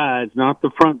three sides, not the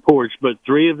front porch, but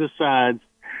three of the sides,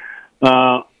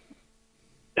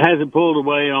 hasn't pulled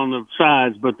away on the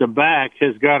sides, but the back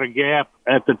has got a gap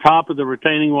at the top of the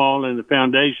retaining wall and the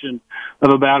foundation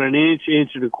of about an inch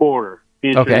and a quarter,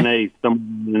 inch and an eighth,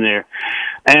 somewhere in there.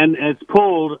 And it's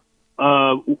pulled.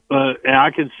 I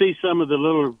can see some of the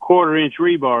little quarter-inch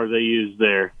rebar they used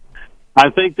there. I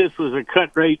think this was a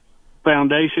cut-rate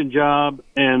foundation job,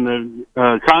 and the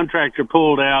contractor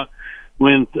pulled out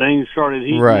when things started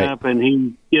heating up, and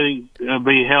he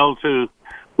be held to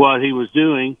what he was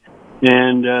doing.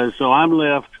 And so I'm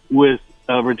left with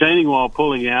a retaining wall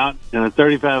pulling out in a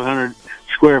 3,500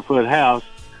 square foot house,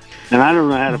 and I don't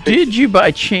know how to fix it. Did you by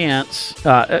chance,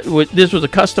 this was a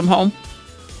custom home?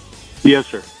 Yes,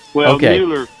 sir. Well,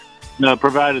 Mueller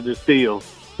provided the steel.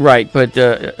 Right, but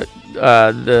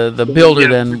the builder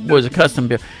then was a custom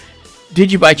builder.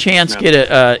 Did you by chance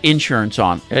get insurance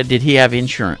on? Did he have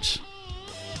insurance?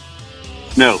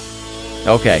 No.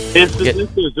 Okay. This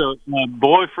is a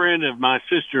boyfriend of my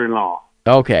sister-in-law.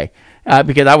 Okay.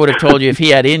 Because I would have told you if he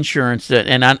had insurance,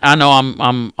 and I know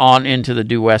I'm on into the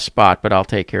Due West spot, but I'll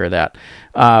take care of that.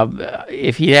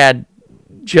 If he had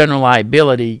general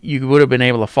liability, you would have been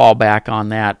able to fall back on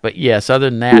that. But yes, other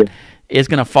than that, it's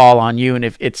going to fall on you. And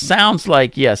if it sounds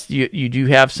like, yes, you do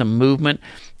have some movement,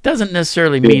 doesn't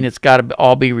necessarily mean it's got to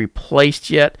all be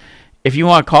replaced yet. If you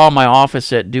want to call my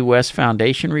office at Due West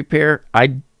Foundation Repair,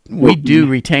 we do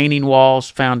retaining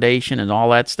walls, foundation, and all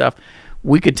that stuff.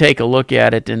 We could take a look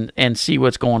at it and see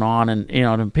what's going on. And,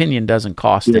 an opinion doesn't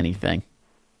cost anything.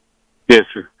 Yes,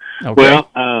 sir. Okay. Well,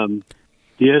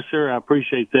 yes, sir. I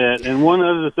appreciate that. And one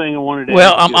other thing I wanted to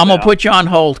ask I'm going to put you on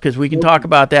hold because we can talk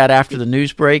about that after the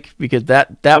news break because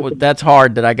that's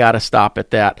hard that I got to stop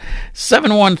at that.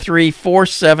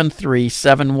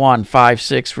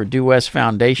 713-473-7156 for Due West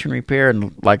Foundation Repair.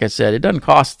 And like I said, it doesn't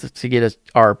cost to get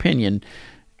our opinion.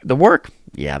 The work,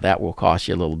 that will cost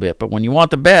you a little bit. But when you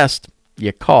want the best,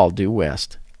 you call Due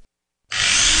West.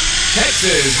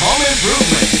 Texas Home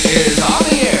Improvement is on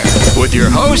the air with your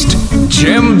host,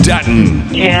 Jim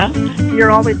Dutton. Yeah.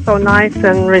 You're always so nice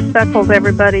and respectful to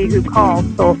everybody who calls,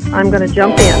 so I'm going to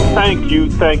jump in. Thank you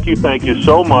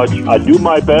so much. I do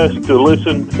my best to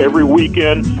listen every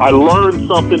weekend. I learn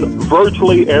something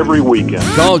virtually every weekend.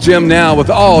 Call Jim now with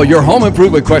all your home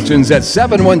improvement questions at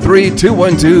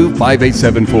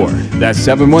 713-212-5874. That's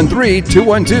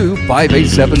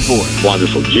 713-212-5874.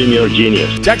 Wonderful. Junior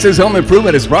genius. Texas Home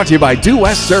Improvement is brought to you by Due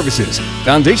West Services,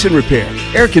 foundation repair,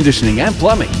 air conditioning, and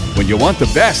plumbing. When you want the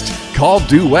best, call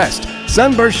Due West.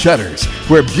 Sunburst Shutters,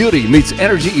 where beauty meets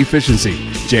energy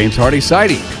efficiency. James Hardy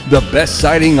Siding, the best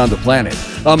siding on the planet.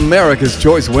 America's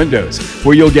Choice Windows,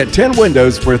 where you'll get 10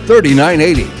 windows for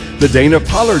 $39.80. The Dana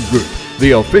Pollard Group,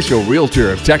 The official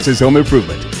realtor of Texas Home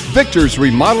Improvement. Victor's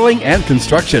Remodeling and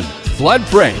Construction. Flood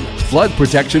Frame, flood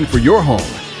protection for your home.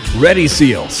 Ready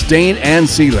Seal, stain and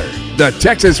sealer. The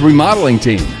Texas Remodeling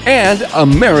Team. And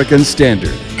American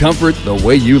Standard. Comfort the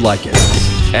way you like it.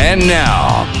 And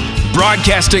now,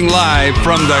 broadcasting live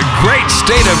from the great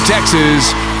state of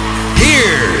Texas,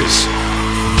 here's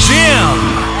Jim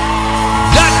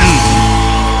Dutton.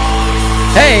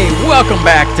 Hey, welcome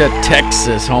back to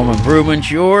Texas Home Improvement,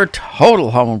 your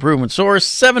total home improvement source.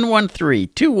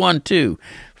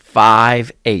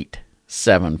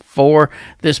 713-212-5874.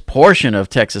 This portion of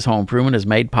Texas Home Improvement is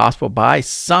made possible by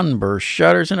Sunburst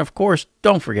Shutters. And, of course,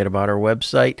 don't forget about our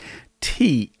website,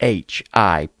 thipro.com.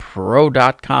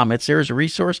 It's there as a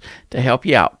resource to help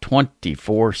you out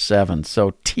 24/7.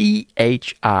 So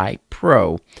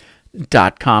thipro.com.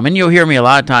 And you'll hear me a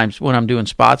lot of times when I'm doing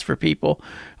spots for people.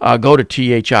 Go to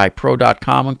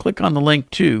thipro.com and click on the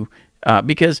link too,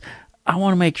 because I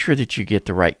want to make sure that you get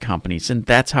the right companies, and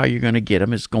that's how you're going to get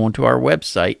them, is going to our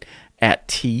website at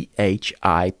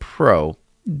thipro.com.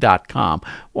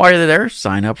 While you're there,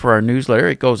 sign up for our newsletter.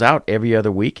 It goes out every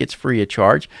other week. It's free of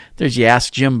charge. There's the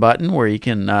Ask Jim button where you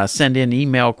can send in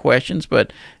email questions,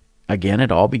 but again,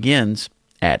 it all begins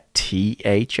at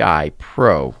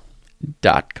thipro.com.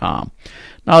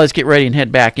 Now let's get ready and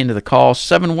head back into the call.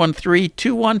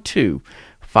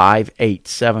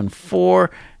 713-212-5874.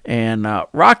 And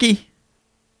Rocky?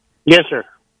 Yes, sir.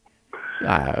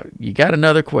 You got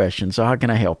another question, so how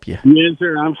can I help you? Yes,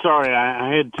 sir. I'm sorry.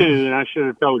 I had two, and I should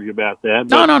have told you about that.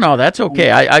 No, that's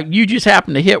okay. You just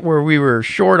happened to hit where we were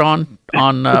short on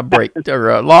break,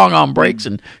 or long on breaks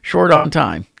and short on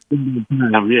time.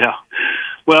 Yeah.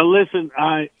 Well, listen,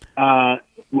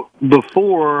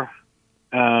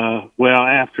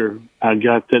 after I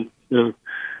got the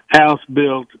house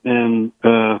built and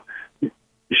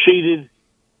sheeted,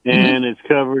 and it's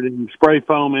covered in spray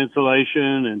foam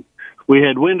insulation, and we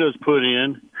had windows put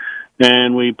in,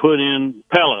 and we put in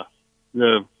Pella,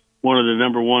 one of the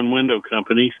number one window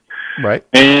companies, right?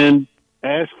 And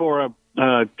asked for a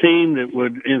team that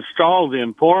would install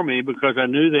them for me because I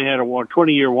knew they had a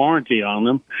 20-year warranty on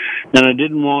them, and I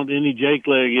didn't want any Jake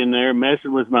leg in there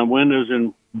messing with my windows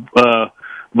and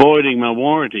voiding my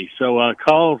warranty. So I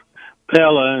called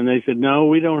Pella, and they said, no,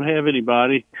 we don't have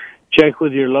anybody. Check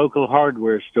with your local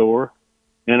hardware store.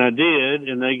 And I did,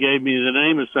 and they gave me the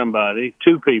name of somebody,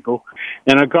 two people,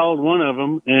 and I called one of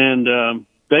them, and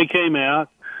they came out,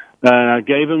 and I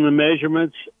gave them the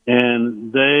measurements,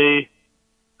 and they,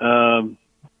 I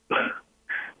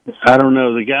don't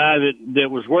know, the guy that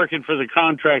was working for the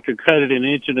contractor cut it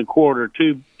 1.25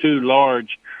 inches, too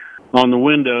large on the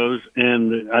windows,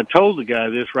 and I told the guy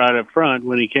this right up front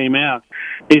when he came out.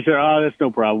 He said, oh, that's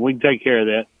no problem. We can take care of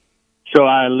that. So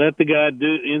I let the guy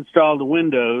install the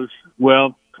windows.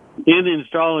 Well, in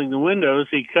installing the windows,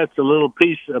 he cuts a little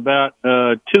piece, about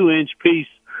 2-inch piece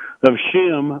of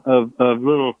shim of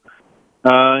little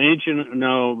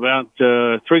about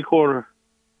 3/4.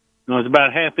 No, it's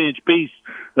about 1/2-inch piece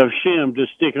of shim to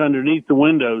stick underneath the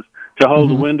windows to hold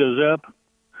the windows up,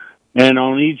 and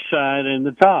on each side and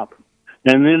the top.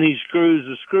 And then he screws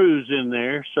the screws in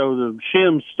there so the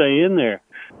shims stay in there.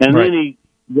 And then he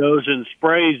goes and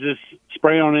sprays this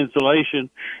spray-on insulation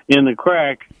in the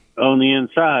crack on the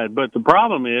inside. But the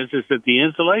problem is that the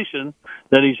insulation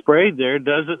that he sprayed there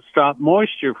doesn't stop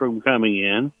moisture from coming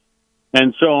in.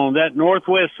 And so on that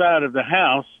northwest side of the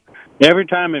house, every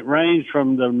time it rains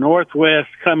from the northwest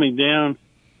coming down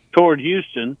toward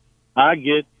Houston, I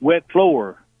get wet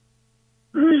floor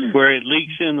where it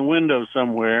leaks in the window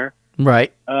somewhere.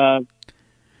 Right. That's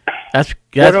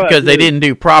because they didn't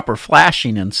do proper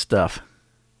flashing and stuff.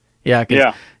 Yeah,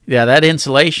 that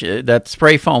insulation, that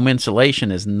spray foam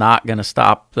insulation, is not going to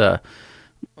stop that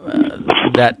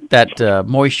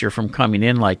moisture from coming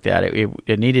in like that.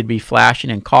 It needed to be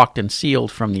flashing and caulked and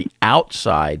sealed from the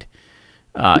outside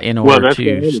in order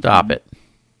to stop it.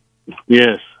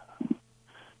 Yes.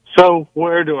 So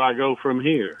where do I go from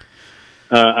here?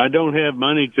 I don't have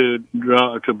money to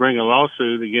bring a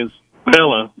lawsuit against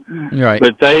Pella, right?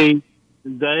 But they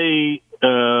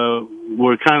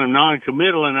were kind of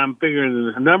non-committal, and I'm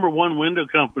figuring the number one window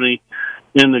company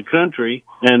in the country,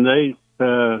 and they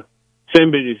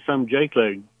send me to some Jake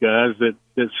leg guys that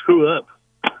screw up,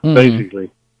 basically.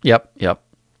 Yep. So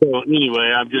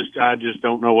anyway, I just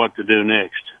don't know what to do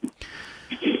next.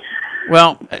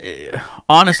 Well,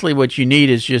 honestly, what you need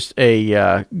is just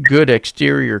a good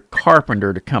exterior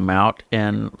carpenter to come out,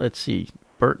 and let's see,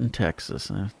 Burton,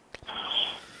 Texas.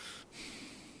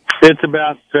 It's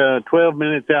about 12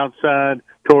 minutes outside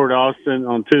toward Austin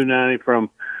on 290 from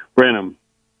Brenham.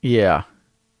 Yeah,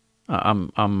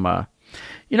 I'm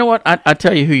You know what? I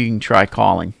tell you who you can try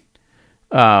calling.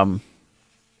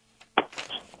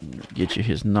 Get you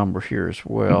his number here as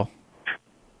well.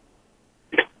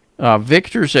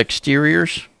 Victor's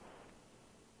Exteriors.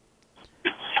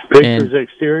 Victor's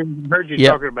Exteriors. I heard you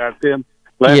talking about them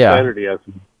last Saturday.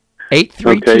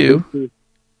 832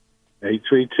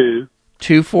 832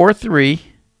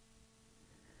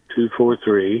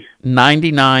 243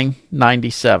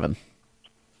 9997.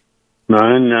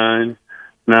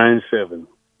 9997.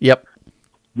 Yep.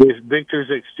 With Victor's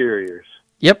Exteriors.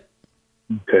 Yep.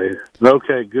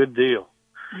 Okay, good deal.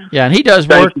 Yeah, and he does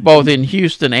work both in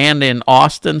Houston and in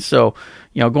Austin, so,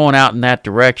 going out in that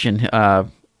direction, I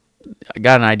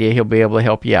got an idea he'll be able to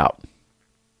help you out.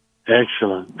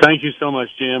 Excellent. Thank you so much,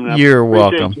 Jim. You're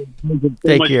welcome.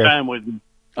 Take care. Time with me.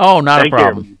 Oh, not a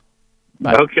problem.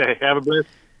 Bye. Okay, have a blessed.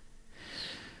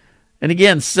 And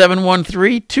again,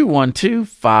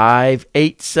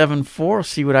 713-212-5874.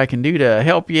 See what I can do to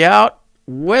help you out.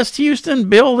 West Houston,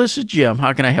 Bill, this is Jim.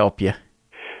 How can I help you?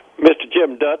 Mr.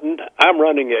 Jim Dutton, I'm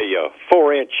running a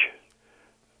 4-inch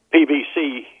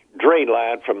PVC drain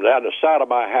line from down the side of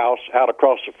my house out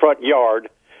across the front yard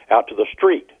out to the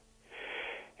street.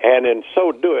 And in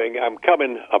so doing, I'm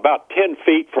coming about 10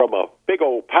 feet from a big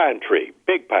old pine tree,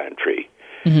 with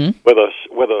a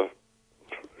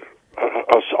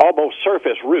almost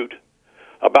surface root,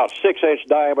 about 6-inch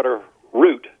diameter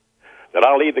root that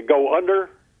I'll either go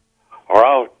under, or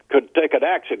I could take an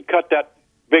axe and cut that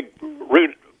big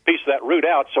piece of that root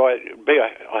out, so it'd be a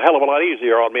hell of a lot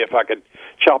easier on me if I could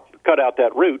cut out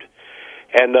that root.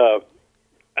 And the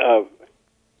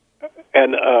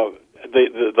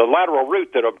lateral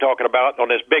root that I'm talking about on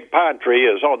this big pine tree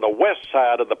is on the west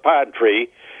side of the pine tree.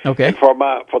 Okay. And for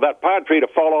that pine tree to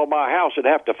fall on my house, it'd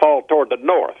have to fall toward the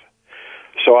north.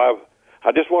 So I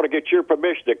just want to get your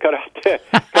permission to cut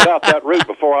out that root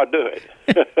before I do it.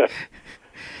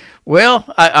 Well,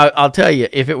 I'll tell you,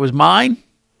 if it was mine,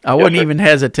 I wouldn't even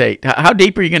hesitate. How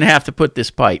deep are you going to have to put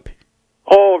this pipe?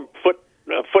 Oh, foot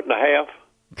and a half.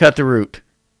 Cut the root.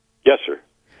 Yes, sir.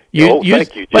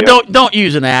 Thank you, Jim. But don't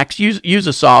use an axe. Use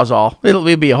a sawzall.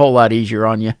 It'll be a whole lot easier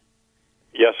on you.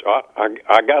 Yes,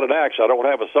 I got an axe. I don't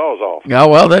have a sawzall. Oh,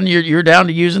 well, then you're down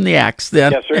to using the axe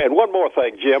then. Yes, sir. And one more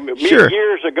thing, Jim. Sure.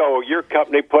 Years ago, your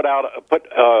company put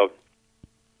the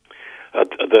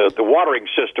watering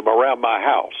system around my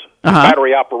house.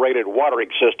 Battery-operated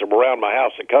watering system around my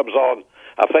house. It comes on,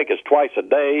 I think it's twice a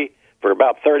day for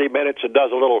about 30 minutes. It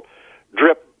does a little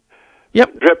drip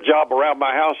job around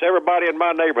my house. Everybody in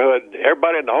my neighborhood,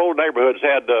 everybody in the whole neighborhood's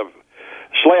had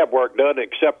slab work done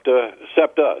except us.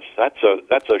 That's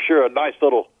a sure a nice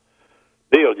little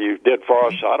deal you did for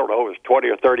us. I don't know, it was 20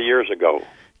 or 30 years ago.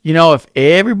 If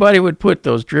everybody would put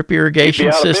those drip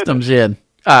irrigation systems in,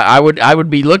 I would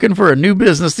be looking for a new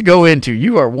business to go into.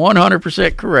 You are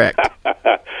 100% correct.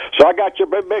 So I got your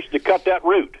permission to cut that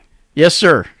root. Yes,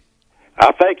 sir.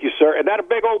 I thank you, sir. And that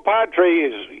big old pine tree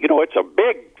is, it's a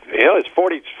big, it's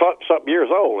 40-something years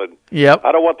old. And yep.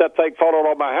 I don't want that thing falling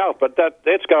on my house, but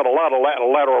it's got a lot of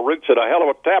lateral roots and a hell of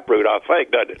a taproot, I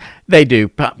think, doesn't it? They do.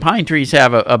 Pine trees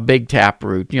have a big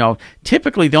taproot.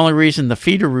 Typically the only reason the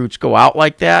feeder roots go out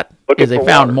like that is they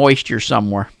found moisture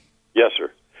somewhere. Yes,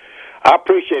 sir. I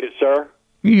appreciate it, sir.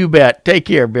 You bet. Take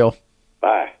care, Bill.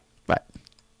 Bye. Bye.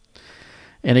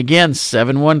 And again,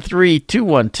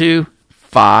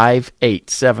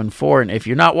 713-212-5874. And if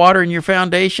you're not watering your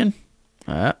foundation,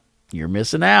 you're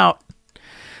missing out.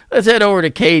 Let's head over to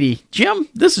Katie. Jim,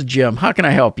 this is Jim. How can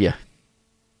I help you?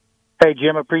 Hey,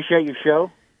 Jim, appreciate your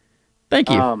show. Thank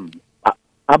you.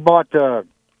 I bought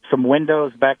some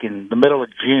windows back in the middle of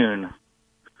June,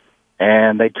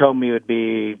 and they told me it would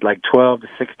be like 12 to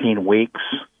 16 weeks.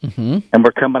 Mm-hmm. And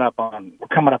we're coming up on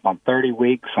 30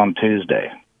 weeks on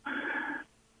Tuesday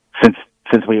since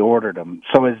we ordered them.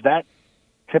 So is that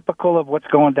typical of what's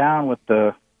going down with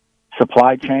the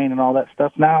supply chain and all that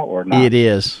stuff now, or not? It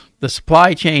is. The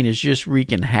supply chain is just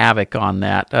wreaking havoc on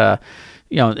that. And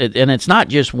it's not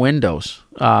just windows.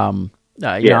 I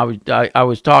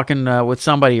was talking with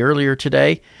somebody earlier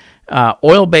today.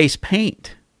 Oil-based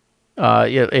paint.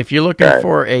 If you're looking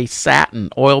for a satin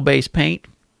oil-based paint,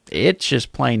 it's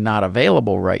just plain not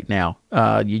available right now.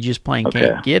 You just plain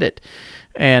can't get it.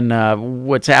 And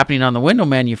what's happening on the window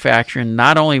manufacturing,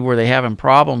 not only were they having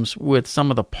problems with some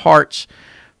of the parts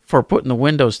for putting the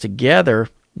windows together,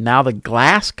 now the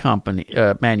glass company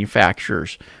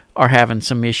manufacturers are having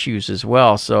some issues as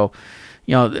well. So,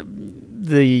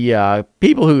 the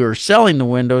people who are selling the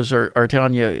windows are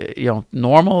telling you,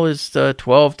 normal is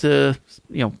 12 to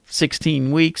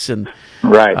 16 weeks, and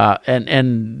right,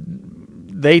 and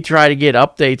they try to get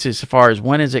updates as far as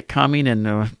when is it coming,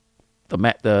 and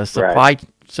the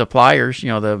suppliers,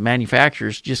 the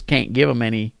manufacturers just can't give them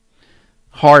any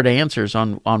hard answers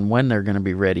on when they're going to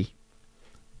be ready.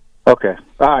 Okay.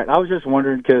 All right. I was just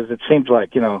wondering because it seems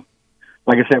like,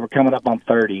 like I said, we're coming up on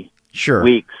 30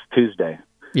 weeks Tuesday.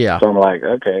 Yeah. So I'm like,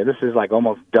 okay, this is like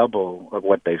almost double of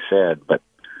what they said, but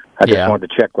I just wanted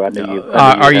to check. Well,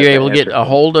 are you able to get a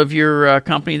hold of your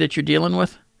company that you're dealing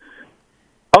with?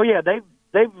 Oh yeah, they've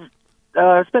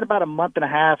it's been about a month and a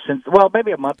half since,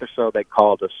 maybe a month or so. They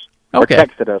called us or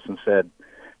texted us and said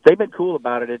they've been cool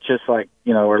about it. It's just like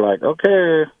we're like,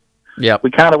 okay,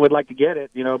 we kind of would like to get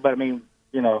it, but I mean,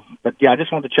 but yeah, I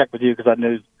just wanted to check with you because I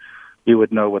knew you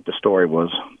would know what the story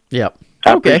was. Yep.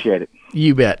 I appreciate it.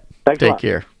 You bet. Thanks Take a lot.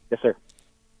 care. Yes, sir.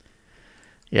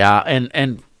 Yeah,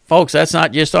 and folks, that's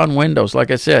not just on windows.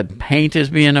 Like I said, paint is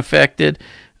being affected.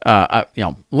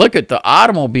 Look at the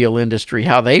automobile industry,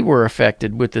 how they were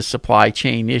affected with the supply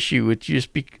chain issue. It's just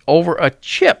over a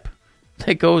chip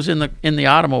that goes in the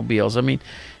automobiles. I mean,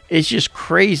 it's just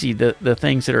crazy the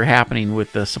things that are happening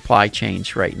with the supply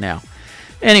chains right now.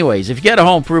 Anyways, if you got a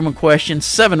home improvement question,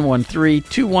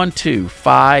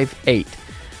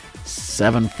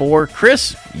 713-212-5874.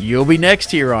 Chris, you'll be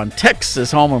next here on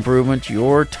Texas Home Improvement,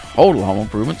 your total home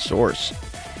improvement source.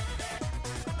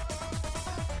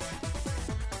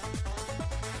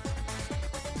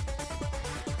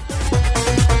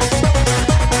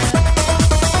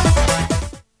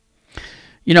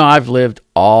 I've lived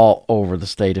all over the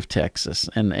state of Texas,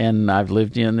 and I've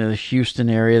lived in the Houston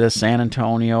area, the San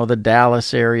Antonio, the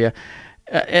Dallas area,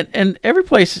 and every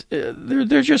place,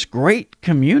 they're just great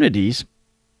communities,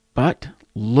 but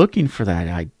looking for that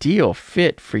ideal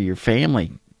fit for your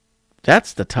family,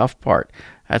 that's the tough part.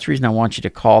 That's the reason I want you to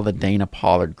call the Dana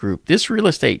Pollard Group. This real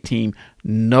estate team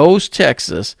knows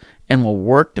Texas and will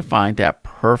work to find that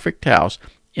perfect house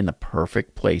in the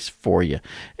perfect place for you.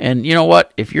 And you know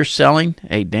what? If you're selling,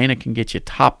 hey, Dana can get you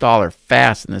top dollar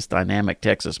fast in this dynamic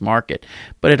Texas market.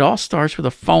 But it all starts with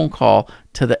a phone call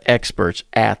to the experts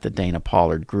at the Dana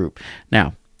Pollard Group.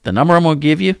 Now, the number I'm going to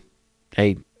give you,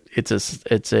 hey, it's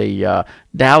a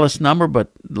Dallas number, but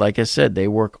like I said, they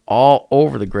work all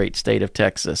over the great state of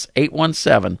Texas.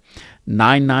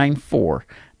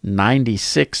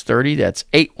 817-994-9630. That's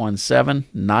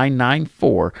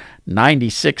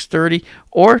 817-994-9630.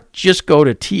 Or just go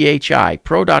to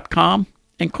thipro.com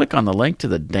and click on the link to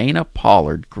the Dana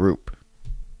Pollard Group.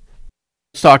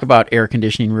 Let's talk about air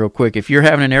conditioning real quick. If you're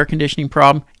having an air conditioning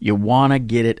problem, you want to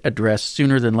get it addressed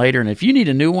sooner than later. And if you need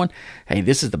a new one, hey,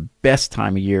 this is the best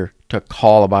time of year to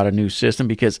call about a new system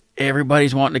because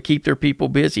everybody's wanting to keep their people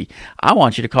busy. I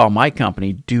want you to call my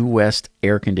company, Due West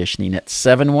Air Conditioning, at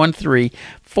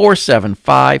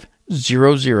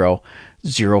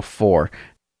 713-475-0004.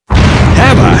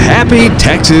 Have a happy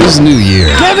Texas New Year.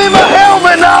 Give him a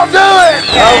helmet and I'll do it.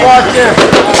 I'll watch it.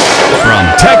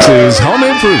 From Texas Home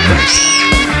Improvement,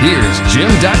 here's Jim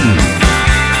Dutton.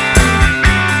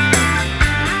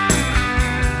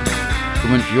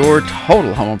 Your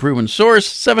total home improvement source,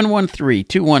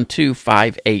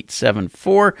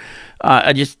 713-212-5874.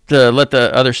 I just let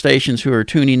the other stations who are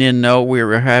tuning in know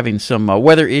we're having some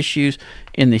weather issues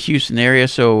in the Houston area,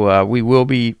 so we will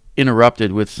be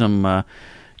interrupted with some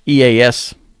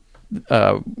EAS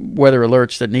weather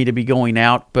alerts that need to be going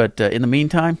out. But in the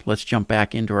meantime, let's jump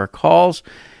back into our calls.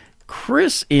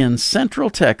 Chris in Central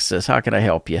Texas, how can I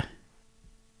help you?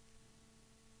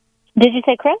 Did you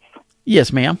say Chris?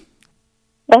 Yes, ma'am.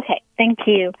 Okay, thank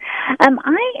you.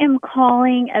 I am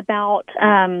calling about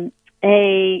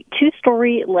a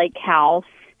two-story lake house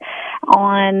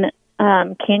on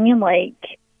Canyon Lake.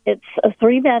 It's a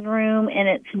 3-bedroom, and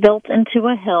it's built into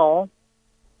a hill.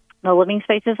 The living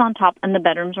space is on top, and the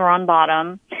bedrooms are on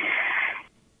bottom.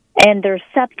 And there's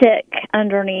septic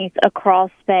underneath a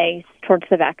crawl space towards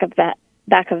the back of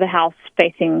the house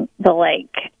facing the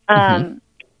lake. And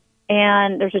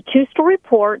there's a 2-story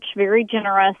porch, very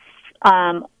generous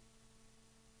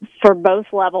for both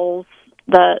levels,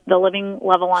 the living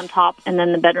level on top and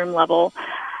then the bedroom level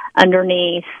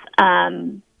underneath.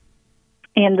 And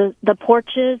the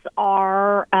porches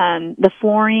are, the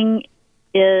flooring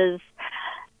is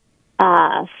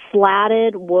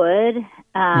slatted wood.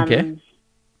 Okay.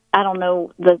 I don't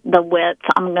know the width.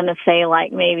 I'm going to say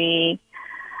like maybe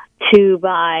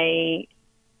 2x6s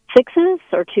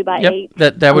or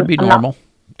 2x8. That would be normal.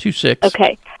 2-6.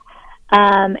 Okay.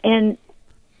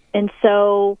 And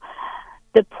so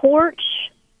the porch,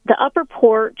 the upper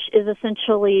porch is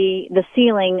essentially the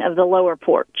ceiling of the lower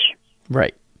porch.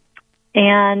 Right.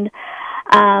 And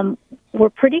we're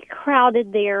pretty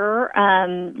crowded there.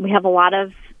 We have a lot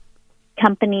of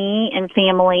company and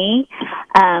family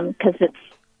because it's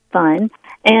fun.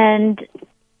 And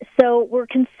so we're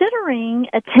considering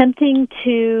attempting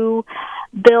to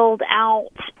build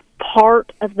out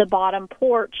part of the bottom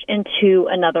porch into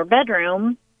another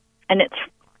bedroom, and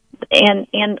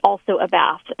and also a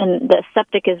bath, and the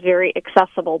septic is very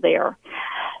accessible there.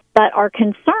 But our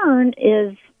concern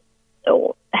is,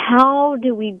 how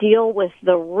do we deal with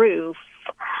the roof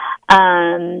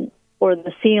or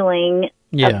the ceiling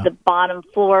of the bottom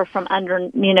floor from under,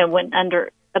 when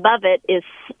above it is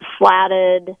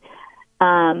slatted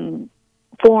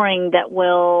flooring that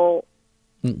will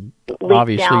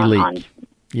obviously leak.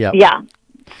 Yeah.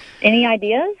 Any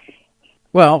ideas?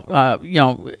 Well,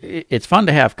 it's fun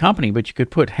to have company, but you could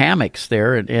put hammocks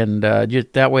there, and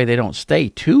just that way they don't stay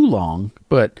too long.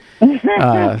 But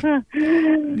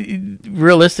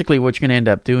realistically, what you're going to end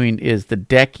up doing is the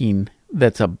decking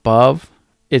that's above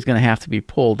is going to have to be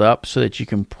pulled up so that you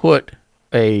can put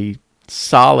a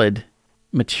solid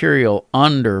material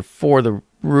under for the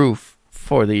roof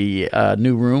for the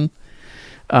new room,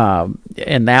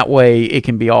 and that way it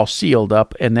can be all sealed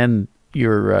up, and then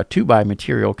your 2x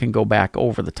material can go back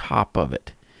over the top of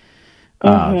it.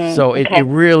 So it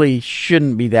really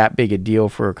shouldn't be that big a deal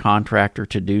for a contractor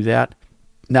to do that.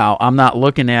 Now, I'm not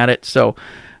looking at it, so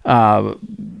how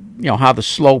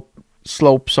the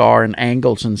slopes are and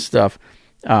angles and stuff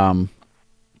on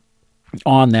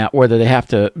that, whether they have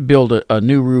to build a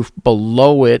new roof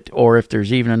below it, or if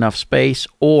there's even enough space,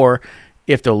 or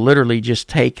if they'll literally just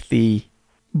take the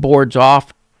boards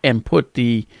off and put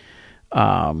the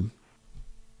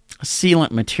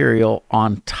sealant material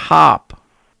on top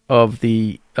of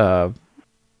the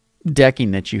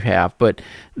decking that you have. But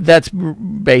that's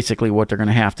basically what they're going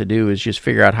to have to do, is just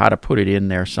figure out how to put it in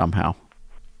there somehow.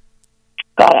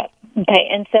 Got it. Okay,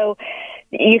 and so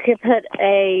you could put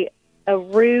a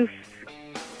roof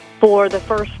for the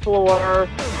first floor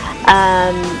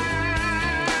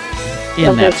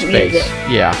in that space.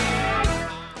 Yeah.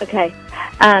 Okay.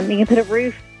 You can put a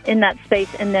roof in that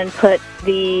space and then put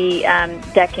the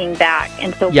decking back,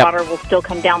 and so water will still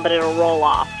come down, but it'll roll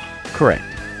off. Correct.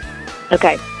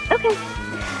 Okay.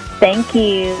 Thank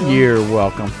you. You're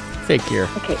welcome. Take care.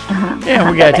 Okay.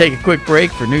 Yeah, we got to take a quick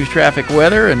break for news, traffic,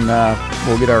 weather, and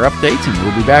we'll get our updates, and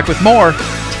we'll be back with more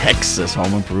Texas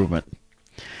Home Improvement.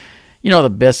 The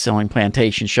best-selling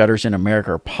plantation shutters in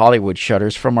America are Polywood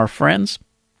shutters from our friends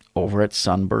over at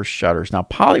Sunburst Shutters. Now,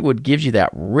 Polywood gives you that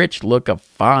rich look of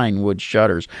fine wood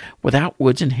shutters without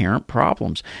wood's inherent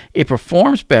problems. It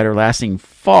performs better, lasting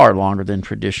far longer than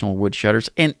traditional wood shutters,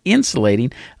 and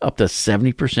insulating up to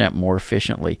 70% more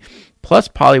efficiently. Plus,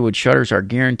 Polywood shutters are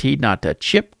guaranteed not to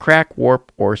chip, crack,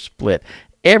 warp, or split.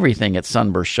 Everything at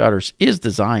Sunburst Shutters is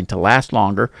designed to last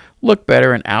longer, look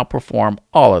better, and outperform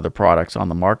all other products on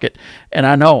the market. And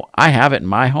I know I have it in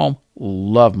my home.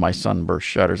 Love my Sunburst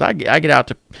Shutters. I get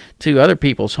out to other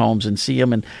people's homes and see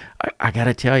them, and I got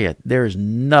to tell you, there is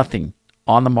nothing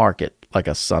on the market like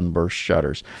a Sunburst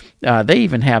Shutters. They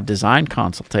even have design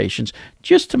consultations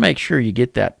just to make sure you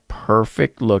get that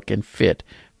perfect look and fit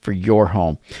for your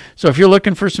home. So if you're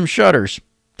looking for some shutters,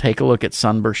 take a look at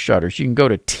Sunburst Shutters. You can go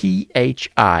to thipro.com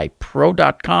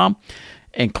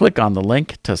and click on the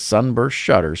link to Sunburst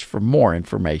Shutters for more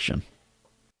information.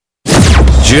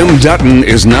 Jim Dutton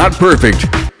is not perfect,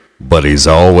 but he's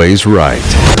always right.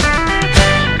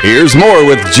 Here's more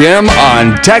with Jim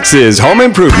on Texas Home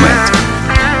Improvement.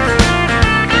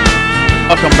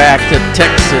 Welcome back to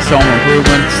Texas Home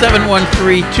Improvement.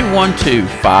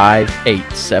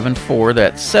 713-212-5874.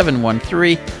 That's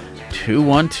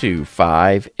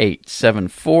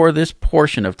 713-212-5874. This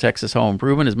portion of Texas Home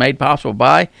Improvement is made possible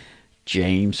by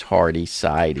James Hardy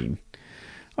Siding.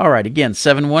 All right, again,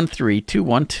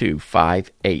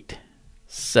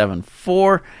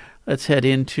 713-212-5874. Let's head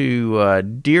into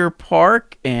Deer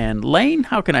Park. And Lane,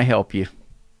 how can I help you?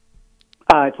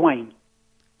 It's Wayne.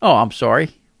 Oh, I'm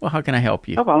sorry. Well, how can I help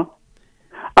you? No problem.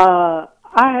 I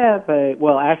have a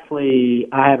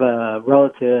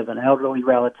relative, an elderly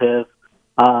relative,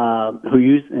 who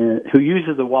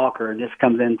uses a walker, and this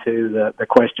comes into the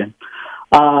question.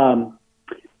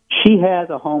 She has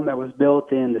a home that was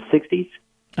built in the 60s,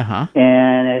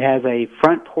 and it has a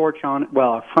front porch on it,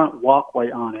 a front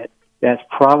walkway on it that's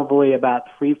probably about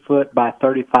 3 foot by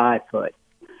 35 foot.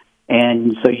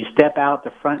 And so you step out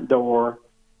the front door,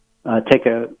 take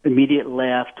a immediate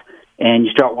left, and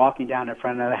you start walking down in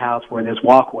front of the house where this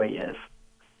walkway is.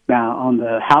 Now, on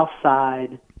the house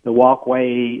side, the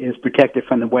walkway is protected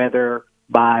from the weather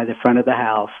by the front of the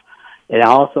house. It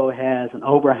also has an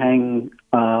overhang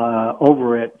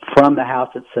over it from the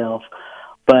house itself,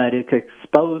 but it's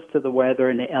exposed to the weather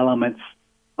and the elements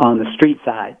on the street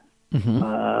side,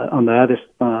 on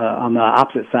the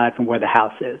opposite side from where the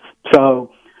house is.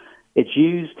 So It's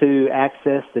used to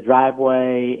access the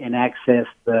driveway and access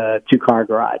the two-car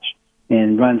garage,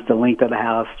 and runs the length of the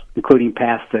house, including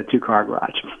past the two-car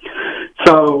garage.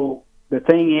 So the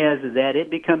thing is that it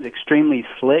becomes extremely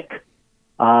slick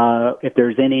if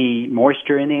there's any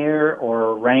moisture in the air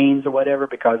or rains or whatever,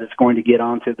 because it's going to get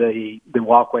onto the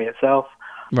walkway itself.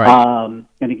 Right.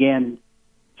 And again,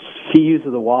 she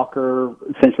uses the walker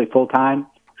essentially full time,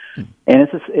 and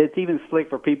it's even slick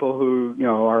for people who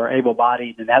are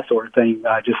able-bodied and that sort of thing,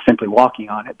 just simply walking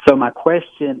on it. So my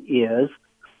question is,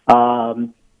 how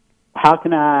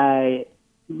can I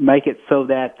make it so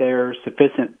that there's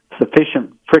sufficient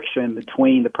friction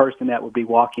between the person that would be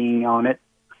walking on it,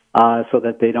 so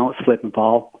that they don't slip and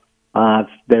fall?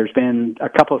 There's been a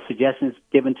couple of suggestions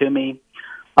given to me.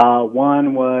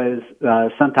 One was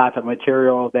some type of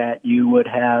material that you would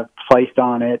have placed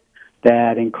on it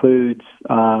that includes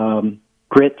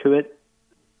grit to it.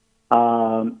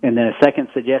 And then a second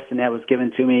suggestion that was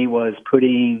given to me was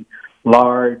putting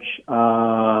large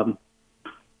tile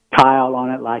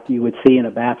on it like you would see in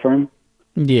a bathroom.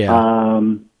 Yeah.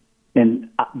 And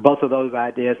both of those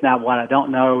ideas. Now, what I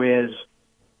don't know is,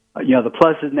 the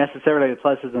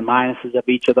pluses and minuses of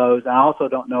each of those. I also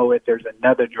don't know if there's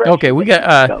another direction. Okay, we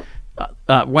got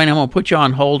Wayne, I'm going to put you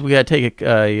on hold. We got to take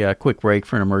a quick break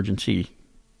for an emergency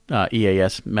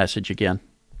EAS message again.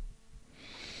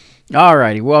 All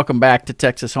righty, welcome back to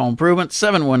Texas Home Improvement,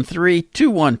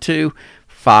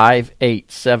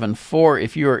 713-212-5874.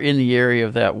 If you are in the area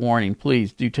of that warning,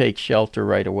 please do take shelter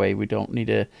right away. We don't need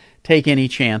to take any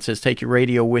chances. Take your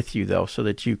radio with you, though, so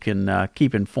that you can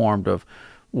keep informed of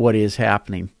what is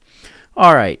happening.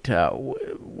 All right,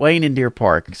 Wayne in Deer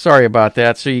Park. Sorry about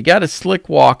that. So you got a slick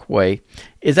walkway.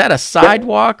 Is that a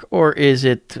sidewalk, or is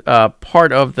it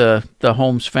part of the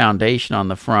home's foundation on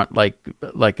the front, like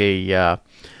a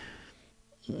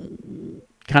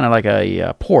kind of like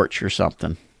a porch or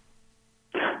something?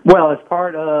 Well, it's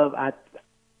part of. I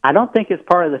don't think it's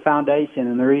part of the foundation,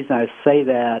 and the reason I say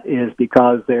that is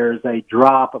because there's a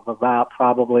drop of about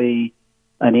probably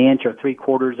an inch or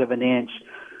 3/4 of an inch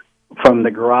from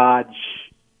the garage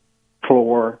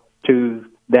floor to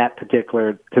that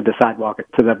particular, to the sidewalk,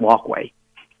 to the walkway.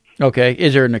 Okay.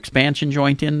 Is there an expansion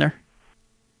joint in there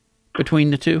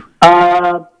between the two?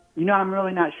 I'm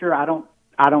really not sure. I don't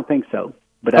think so.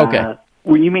 But okay.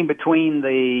 When you mean between are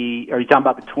you talking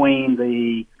about between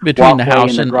the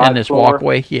house and this floor?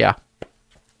 walkway? Yeah.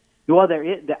 Well, there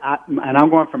is, and I'm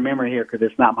going from memory here because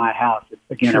it's not my house. It's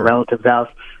again a relative's house.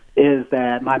 Is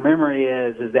that my memory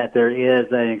is that there is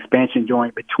an expansion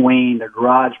joint between the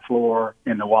garage floor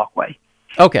and the walkway.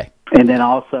 Okay. And then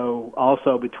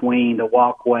also between the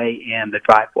walkway and the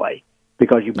driveway,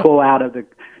 because you pull out of the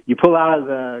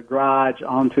garage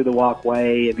onto the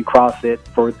walkway and cross it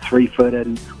for 3 foot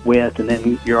in width, and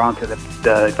then you're onto the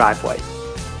driveway.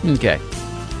 Okay.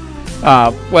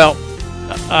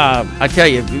 I tell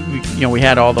you, we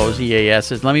had all those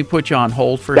EASs. Let me put you on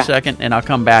hold for a second, and I'll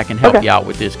come back and help you out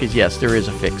with this, because, yes, there is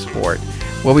a fix for it.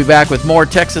 We'll be back with more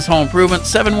Texas Home Improvement,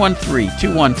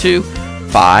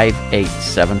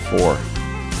 713-212-5874.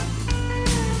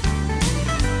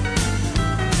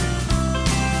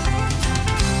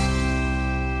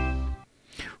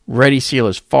 Ready Seal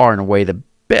is far and away the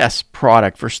best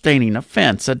product for staining a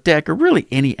fence, a deck, or really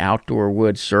any outdoor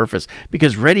wood surface,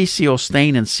 because Ready Seal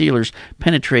stain and sealers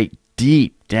penetrate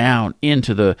deep down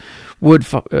into the wood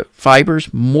fibers,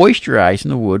 moisturizing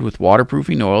the wood with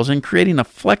waterproofing oils and creating a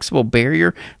flexible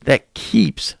barrier that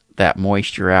keeps that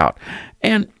moisture out.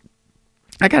 And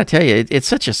I got to tell you, it's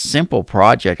such a simple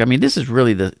project. I mean, this is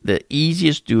really the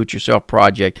easiest do-it-yourself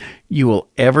project you will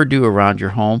ever do around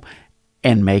your home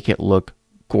and make it look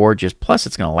gorgeous. Plus,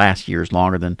 it's going to last years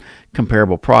longer than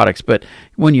comparable products. But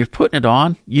when you're putting it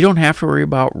on, you don't have to worry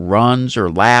about runs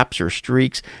or laps or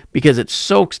streaks, because it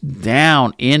soaks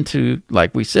down into,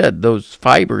 like we said, those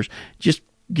fibers, just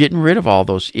getting rid of all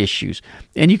those issues.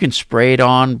 And you can spray it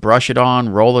on, brush it on,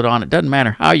 roll it on. It doesn't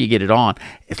matter how you get it on,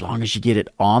 as long as you get it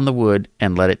on the wood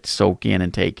and let it soak in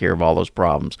and take care of all those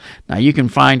problems. Now, you can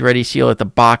find Ready Seal at the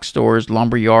box stores,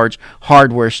 lumber yards,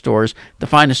 hardware stores. To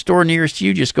find a store nearest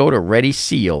you, just go to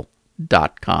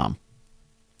ReadySeal.com.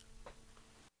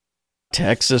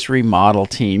 Texas Remodel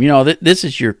Team. This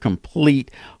is your complete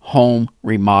home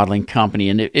remodeling company.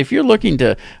 And if you're looking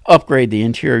to upgrade the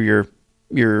interior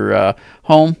your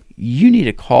home, you need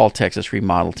to call Texas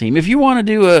Remodel Team. If you want to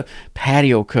do a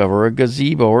patio cover, a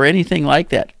gazebo, or anything like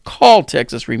that, call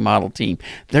Texas Remodel Team.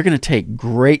 They're going to take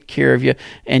great care of you,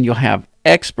 and you'll have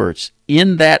experts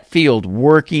in that field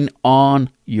working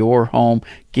on your home,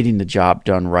 getting the job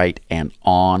done right and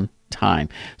on time.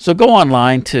 So go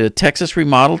online to Texas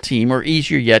Remodel Team, or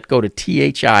easier yet, go to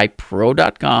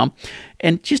thipro.com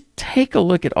and just take a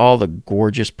look at all the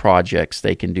gorgeous projects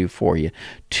they can do for you.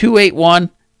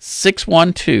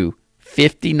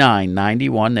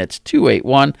 281-612-5991. That's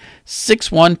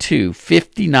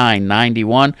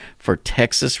 281-612-5991 for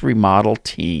Texas Remodel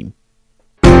Team.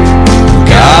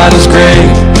 God is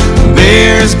great,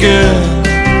 beer is good,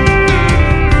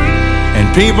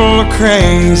 and people are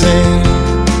crazy.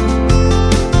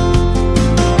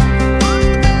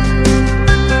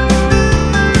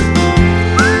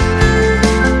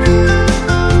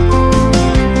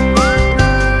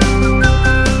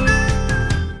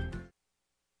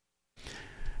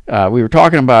 We were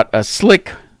talking about a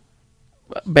slick,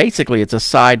 basically it's a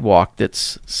sidewalk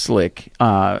that's slick.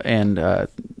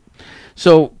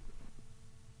 So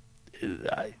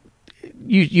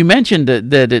you mentioned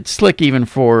that it's slick even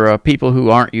for people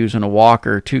who aren't using a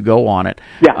walker to go on it.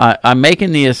 Yeah. I'm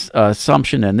making the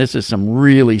assumption, and this is some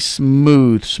really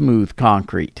smooth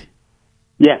concrete.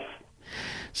 Yes.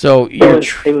 So it was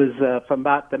from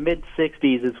about the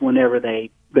mid-'60s is whenever they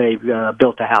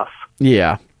built the house.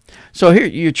 Yeah. So here,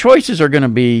 your choices are going to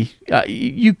be,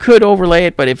 you could overlay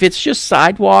it, but if it's just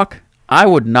sidewalk, I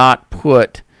would not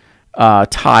put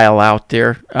tile out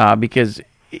there because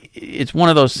it's one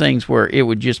of those things where it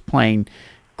would just plain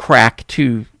crack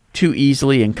too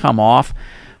easily and come off.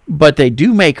 But they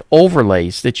do make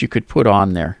overlays that you could put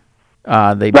on there.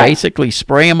 They basically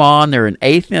spray them on. They're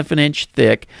 1/8 of an inch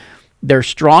thick. They're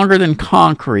stronger than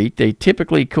concrete. They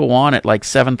typically go on at like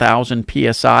 7,000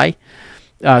 PSI.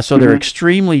 So they're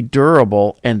extremely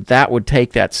durable, and that would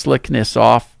take that slickness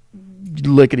off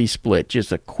lickety-split.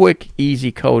 Just a quick,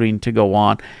 easy coating to go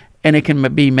on. And it can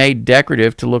be made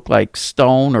decorative to look like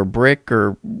stone or brick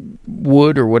or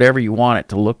wood or whatever you want it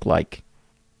to look like.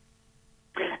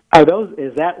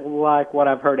 Is that like what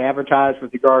I've heard advertised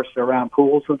with regards to around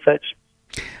pools and such?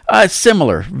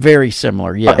 Similar, very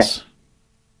similar, yes.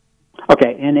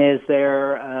 Okay, and is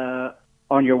there...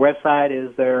 on your website,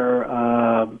 is there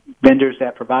vendors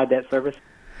that provide that service?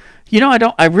 You know,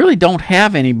 I really don't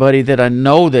have anybody that I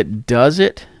know that does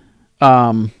it.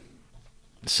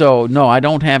 So no, I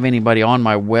don't have anybody on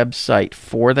my website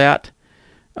for that.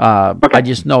 I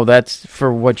just know that's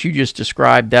for what you just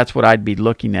described. That's what I'd be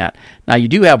looking at. Now you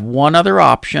do have one other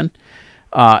option,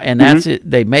 and that's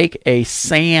it. They make a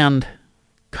sand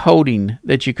coating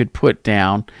that you could put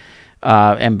down,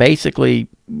 and basically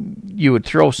you would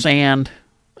throw sand.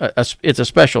 It's a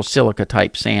special silica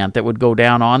type sand that would go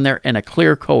down on there and a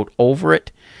clear coat over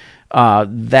it.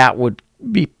 That would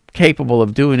be capable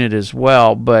of doing it as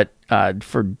well, but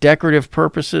for decorative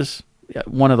purposes,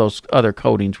 one of those other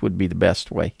coatings would be the best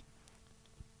way.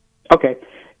 Okay.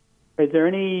 Is there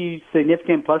any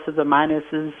significant pluses or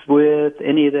minuses with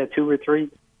any of the 2 or 3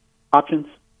 options?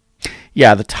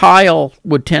 Yeah, the tile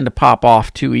would tend to pop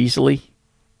off too easily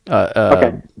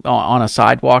on a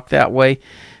sidewalk that way,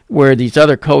 where these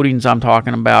other coatings I'm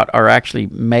talking about are actually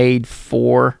made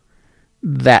for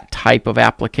that type of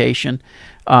application.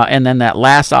 And then that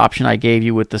last option I gave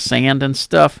you with the sand and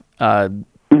stuff,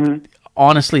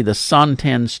 honestly, the sun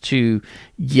tends to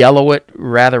yellow it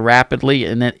rather rapidly,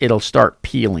 and then it'll start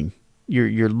peeling.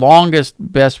 Your longest,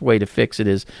 best way to fix it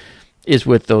is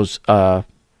with those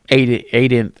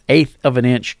 1/8 of an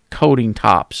inch coating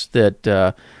tops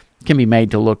that can be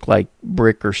made to look like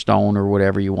brick or stone or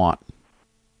whatever you want.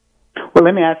 Well,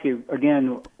 let me ask you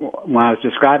again. When I was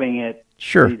describing it,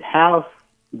 sure. The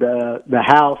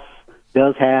house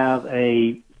does have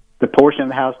the portion of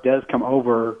the house does come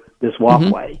over this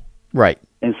walkway, right?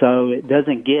 And so it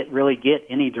doesn't really get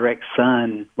any direct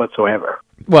sun whatsoever.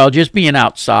 Well, just being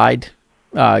outside,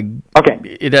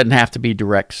 it doesn't have to be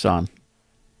direct sun.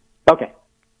 Okay.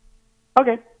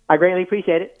 I greatly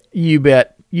appreciate it. You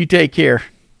bet. You take care.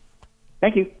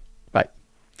 Thank you.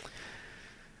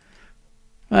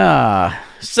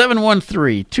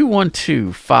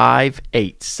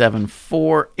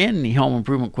 713-212-5874. Any home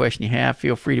improvement question you have,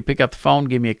 feel free to pick up the phone,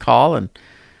 give me a call, and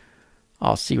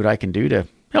I'll see what I can do to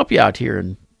help you out here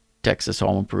in Texas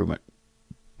Home Improvement.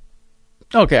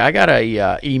 Okay, I got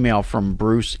a email from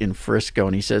Bruce in Frisco,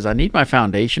 and he says, I need my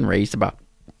foundation raised about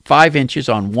 5 inches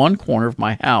on one corner of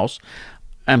my house.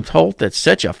 I'm told that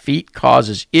such a feat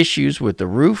causes issues with the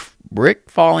roof, brick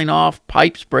falling off,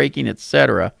 pipes breaking,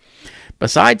 etc.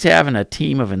 Besides having a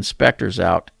team of inspectors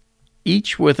out,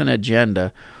 each with an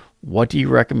agenda, what do you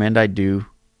recommend I do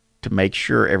to make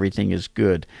sure everything is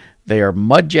good? They are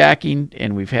mudjacking,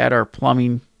 and we've had our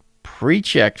plumbing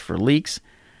pre-checked for leaks.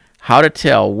 How to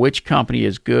tell which company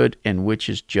is good and which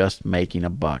is just making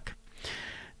a buck.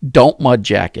 Don't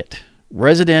mudjack it.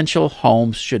 residential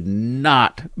homes should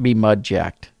not be mud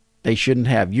jacked. They shouldn't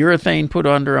have urethane put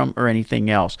under them or anything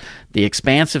else. The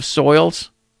expansive soils,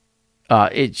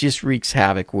 it just wreaks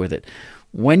havoc with it.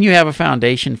 When you have a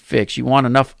foundation fix, you want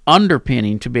enough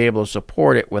underpinning to be able to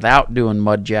support it without doing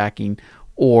mud jacking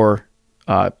or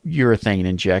urethane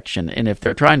injection. And if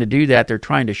they're trying to do that, they're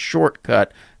trying to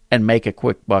shortcut and make a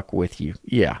quick buck with you.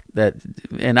 Yeah,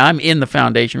 and I'm in the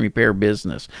foundation repair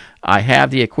business. I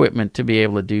have the equipment to be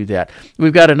able to do that.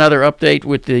 We've got another update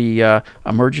with the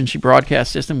emergency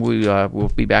broadcast system. We'll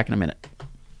be back in a minute.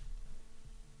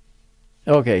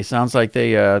 Okay, sounds like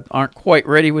they aren't quite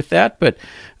ready with that, but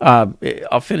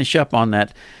I'll finish up on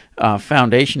that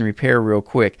foundation repair real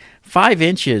quick. 5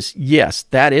 inches, yes,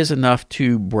 that is enough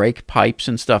to break pipes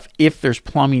and stuff if there's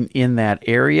plumbing in that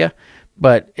area.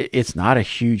 But it's not a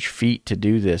huge feat to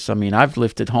do this. I mean, I've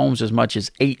lifted homes as much as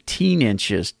 18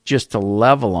 inches just to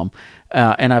level them,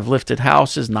 and I've lifted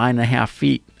houses 9.5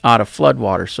 feet out of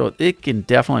floodwater, so it can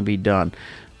definitely be done.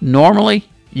 Normally,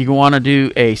 you want to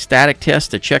do a static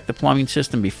test to check the plumbing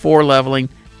system before leveling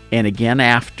and again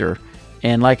after.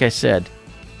 And like I said,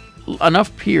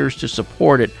 enough piers to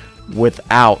support it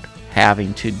without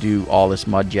having to do all this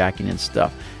mud jacking and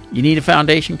stuff. You need a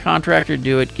foundation contractor to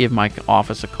do it, give my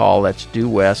office a call. That's Due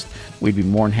West. We'd be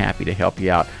more than happy to help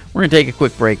you out. We're going to take a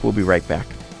quick break. We'll be right back.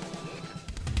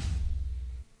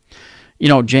 You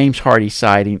know, James Hardie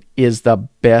Siding is the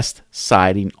best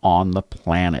siding on the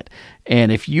planet.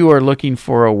 And if you are looking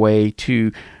for a way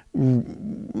to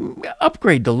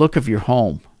upgrade the look of your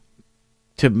home,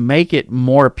 to make it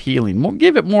more appealing,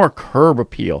 give it more curb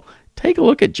appeal, take a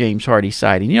look at James Hardie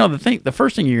Siding. You know, the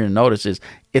first thing you're going to notice is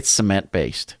it's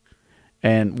cement-based.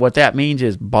 And what that means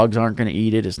is bugs aren't going to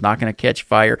eat it. It's not going to catch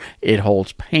fire. It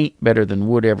holds paint better than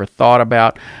wood ever thought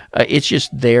about. It's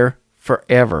just there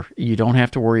forever. You don't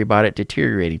have to worry about it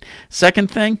deteriorating.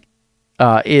 Second thing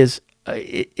is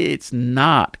it's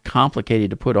not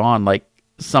complicated to put on like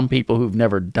some people who've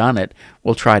never done it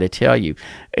will try to tell you.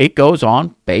 It goes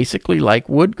on basically like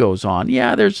wood goes on.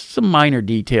 Yeah, there's some minor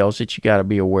details that you got to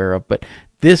be aware of, but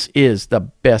this is the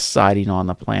best siding on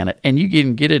the planet. And you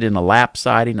can get it in a lap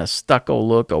siding, a stucco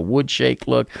look, a wood shake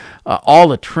look, all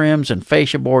the trims and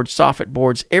fascia boards, soffit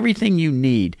boards, everything you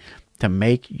need to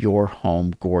make your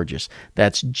home gorgeous.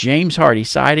 That's James Hardie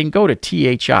Siding. Go to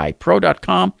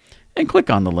thipro.com and click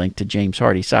on the link to James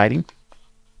Hardie Siding.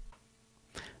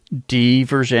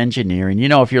 Devers Engineering. You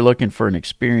know, if you're looking for an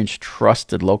experienced,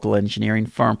 trusted local engineering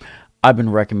firm, I've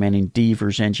been recommending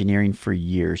Devers Engineering for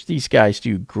years. These guys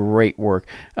do great work.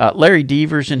 Larry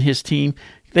Devers and his team,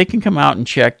 they can come out and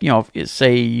check, you know,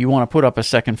 say you want to put up a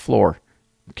second floor.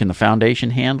 Can the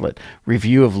foundation handle it?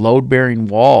 Review of load-bearing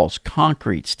walls,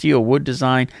 concrete, steel, wood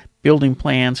design, building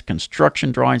plans,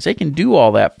 construction drawings. They can do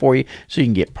all that for you so you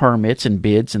can get permits and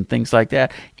bids and things like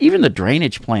that. Even the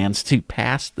drainage plans to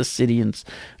pass the city and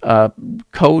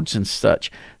codes and such.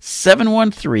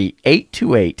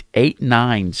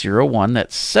 713-828-8901.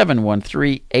 That's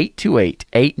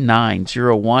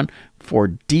 713-828-8901 for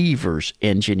Devers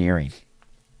Engineering.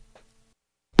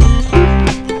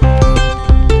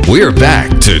 We're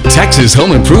back to Texas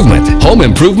Home Improvement. Home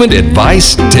improvement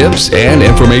advice, tips, and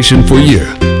information for you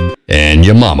and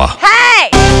your mama. Hey!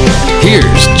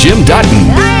 Here's Jim Dutton.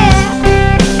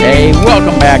 Hey,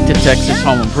 welcome back to Texas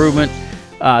Home Improvement.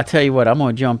 I tell you what, I'm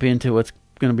going to jump into what's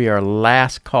going to be our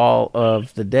last call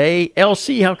of the day.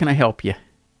 LC, how can I help you?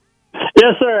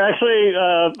 Yes, sir. Actually,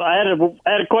 I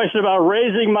had a question about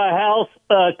raising my house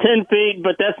 10 feet,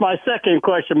 but that's my second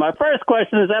question. My first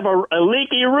question is I have a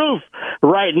leaky roof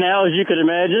right now, as you can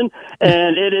imagine,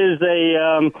 and it is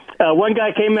one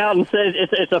guy came out and said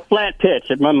it's a flat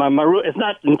pitch. My roof, it's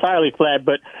not entirely flat,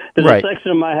 but there's a section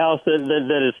of my house that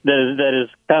is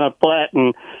kind of flat,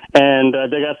 and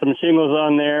they got some shingles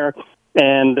on there.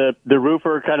 And the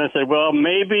roofer kind of said, well,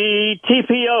 maybe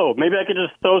TPO. Maybe I could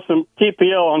just throw some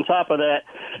TPO on top of that.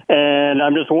 And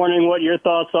I'm just wondering what your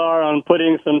thoughts are on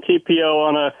putting some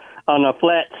TPO on a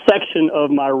flat section of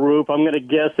my roof. I'm going to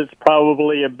guess it's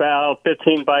probably about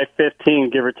 15 by 15,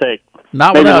 give or take.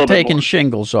 Not maybe without taking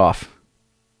shingles off.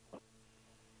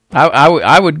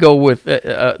 I would go with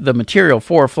the material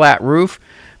for a flat roof,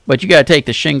 but you got to take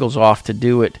the shingles off to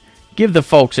do it. Give the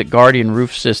folks at Guardian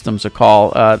Roof Systems a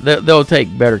call. They'll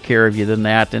take better care of you than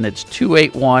that, and it's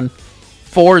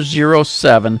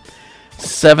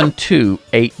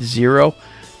 281-407-7280.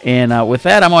 And with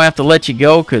that, I'm going to have to let you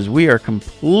go because we are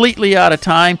completely out of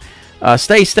time.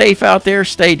 Stay safe out there,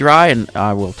 stay dry, and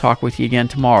I will talk with you again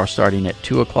tomorrow starting at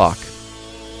 2 o'clock.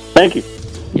 Thank you.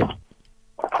 Yep.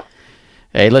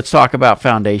 Hey, let's talk about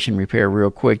foundation repair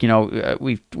real quick. You know,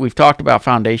 we've talked about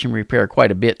foundation repair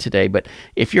quite a bit today, but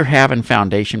if you're having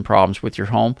foundation problems with your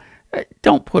home,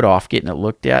 don't put off getting it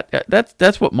looked at.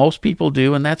 That's what most people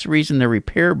do, and that's the reason the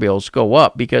repair bills go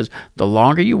up, because the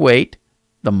longer you wait,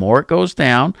 the more it goes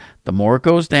down. The more it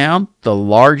goes down, the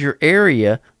larger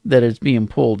area that is being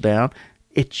pulled down.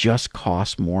 It just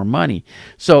costs more money.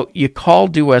 So you call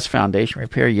Due West Foundation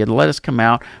Repair. You let us come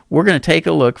out. We're going to take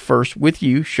a look first with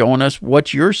you, showing us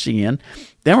what you're seeing.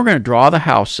 Then we're going to draw the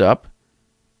house up,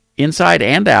 inside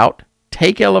and out,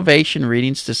 take elevation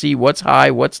readings to see what's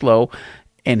high, what's low,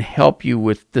 and help you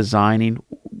with designing,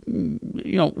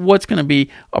 you know, what's going to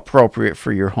be appropriate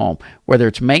for your home, whether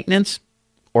it's maintenance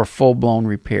or full-blown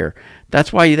repair.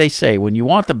 That's why they say when you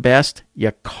want the best,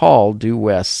 you call Due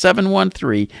West.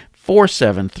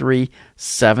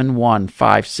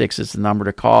 713-473-7156 is the number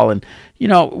to call. And, you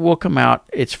know, we'll come out.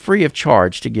 It's free of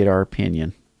charge to get our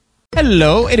opinion.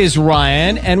 Hello, it is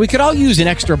Ryan, and we could all use an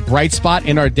extra bright spot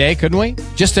in our day, couldn't we?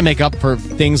 Just to make up for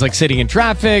things like sitting in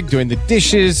traffic, doing the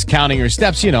dishes, counting your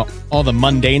steps, you know, all the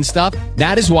mundane stuff.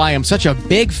 That is why I'm such a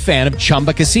big fan of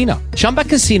Chumba Casino. Chumba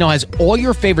Casino has all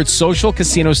your favorite social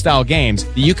casino-style games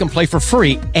that you can play for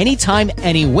free anytime,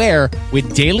 anywhere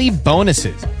with daily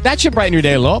bonuses. That should brighten your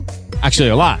day a little. Actually,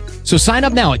 a lot. So sign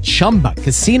up now at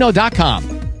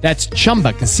ChumbaCasino.com. That's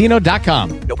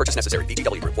ChumbaCasino.com. No purchase necessary.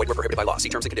 VGW Group. Void where prohibited by law. See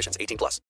terms and conditions. 18+.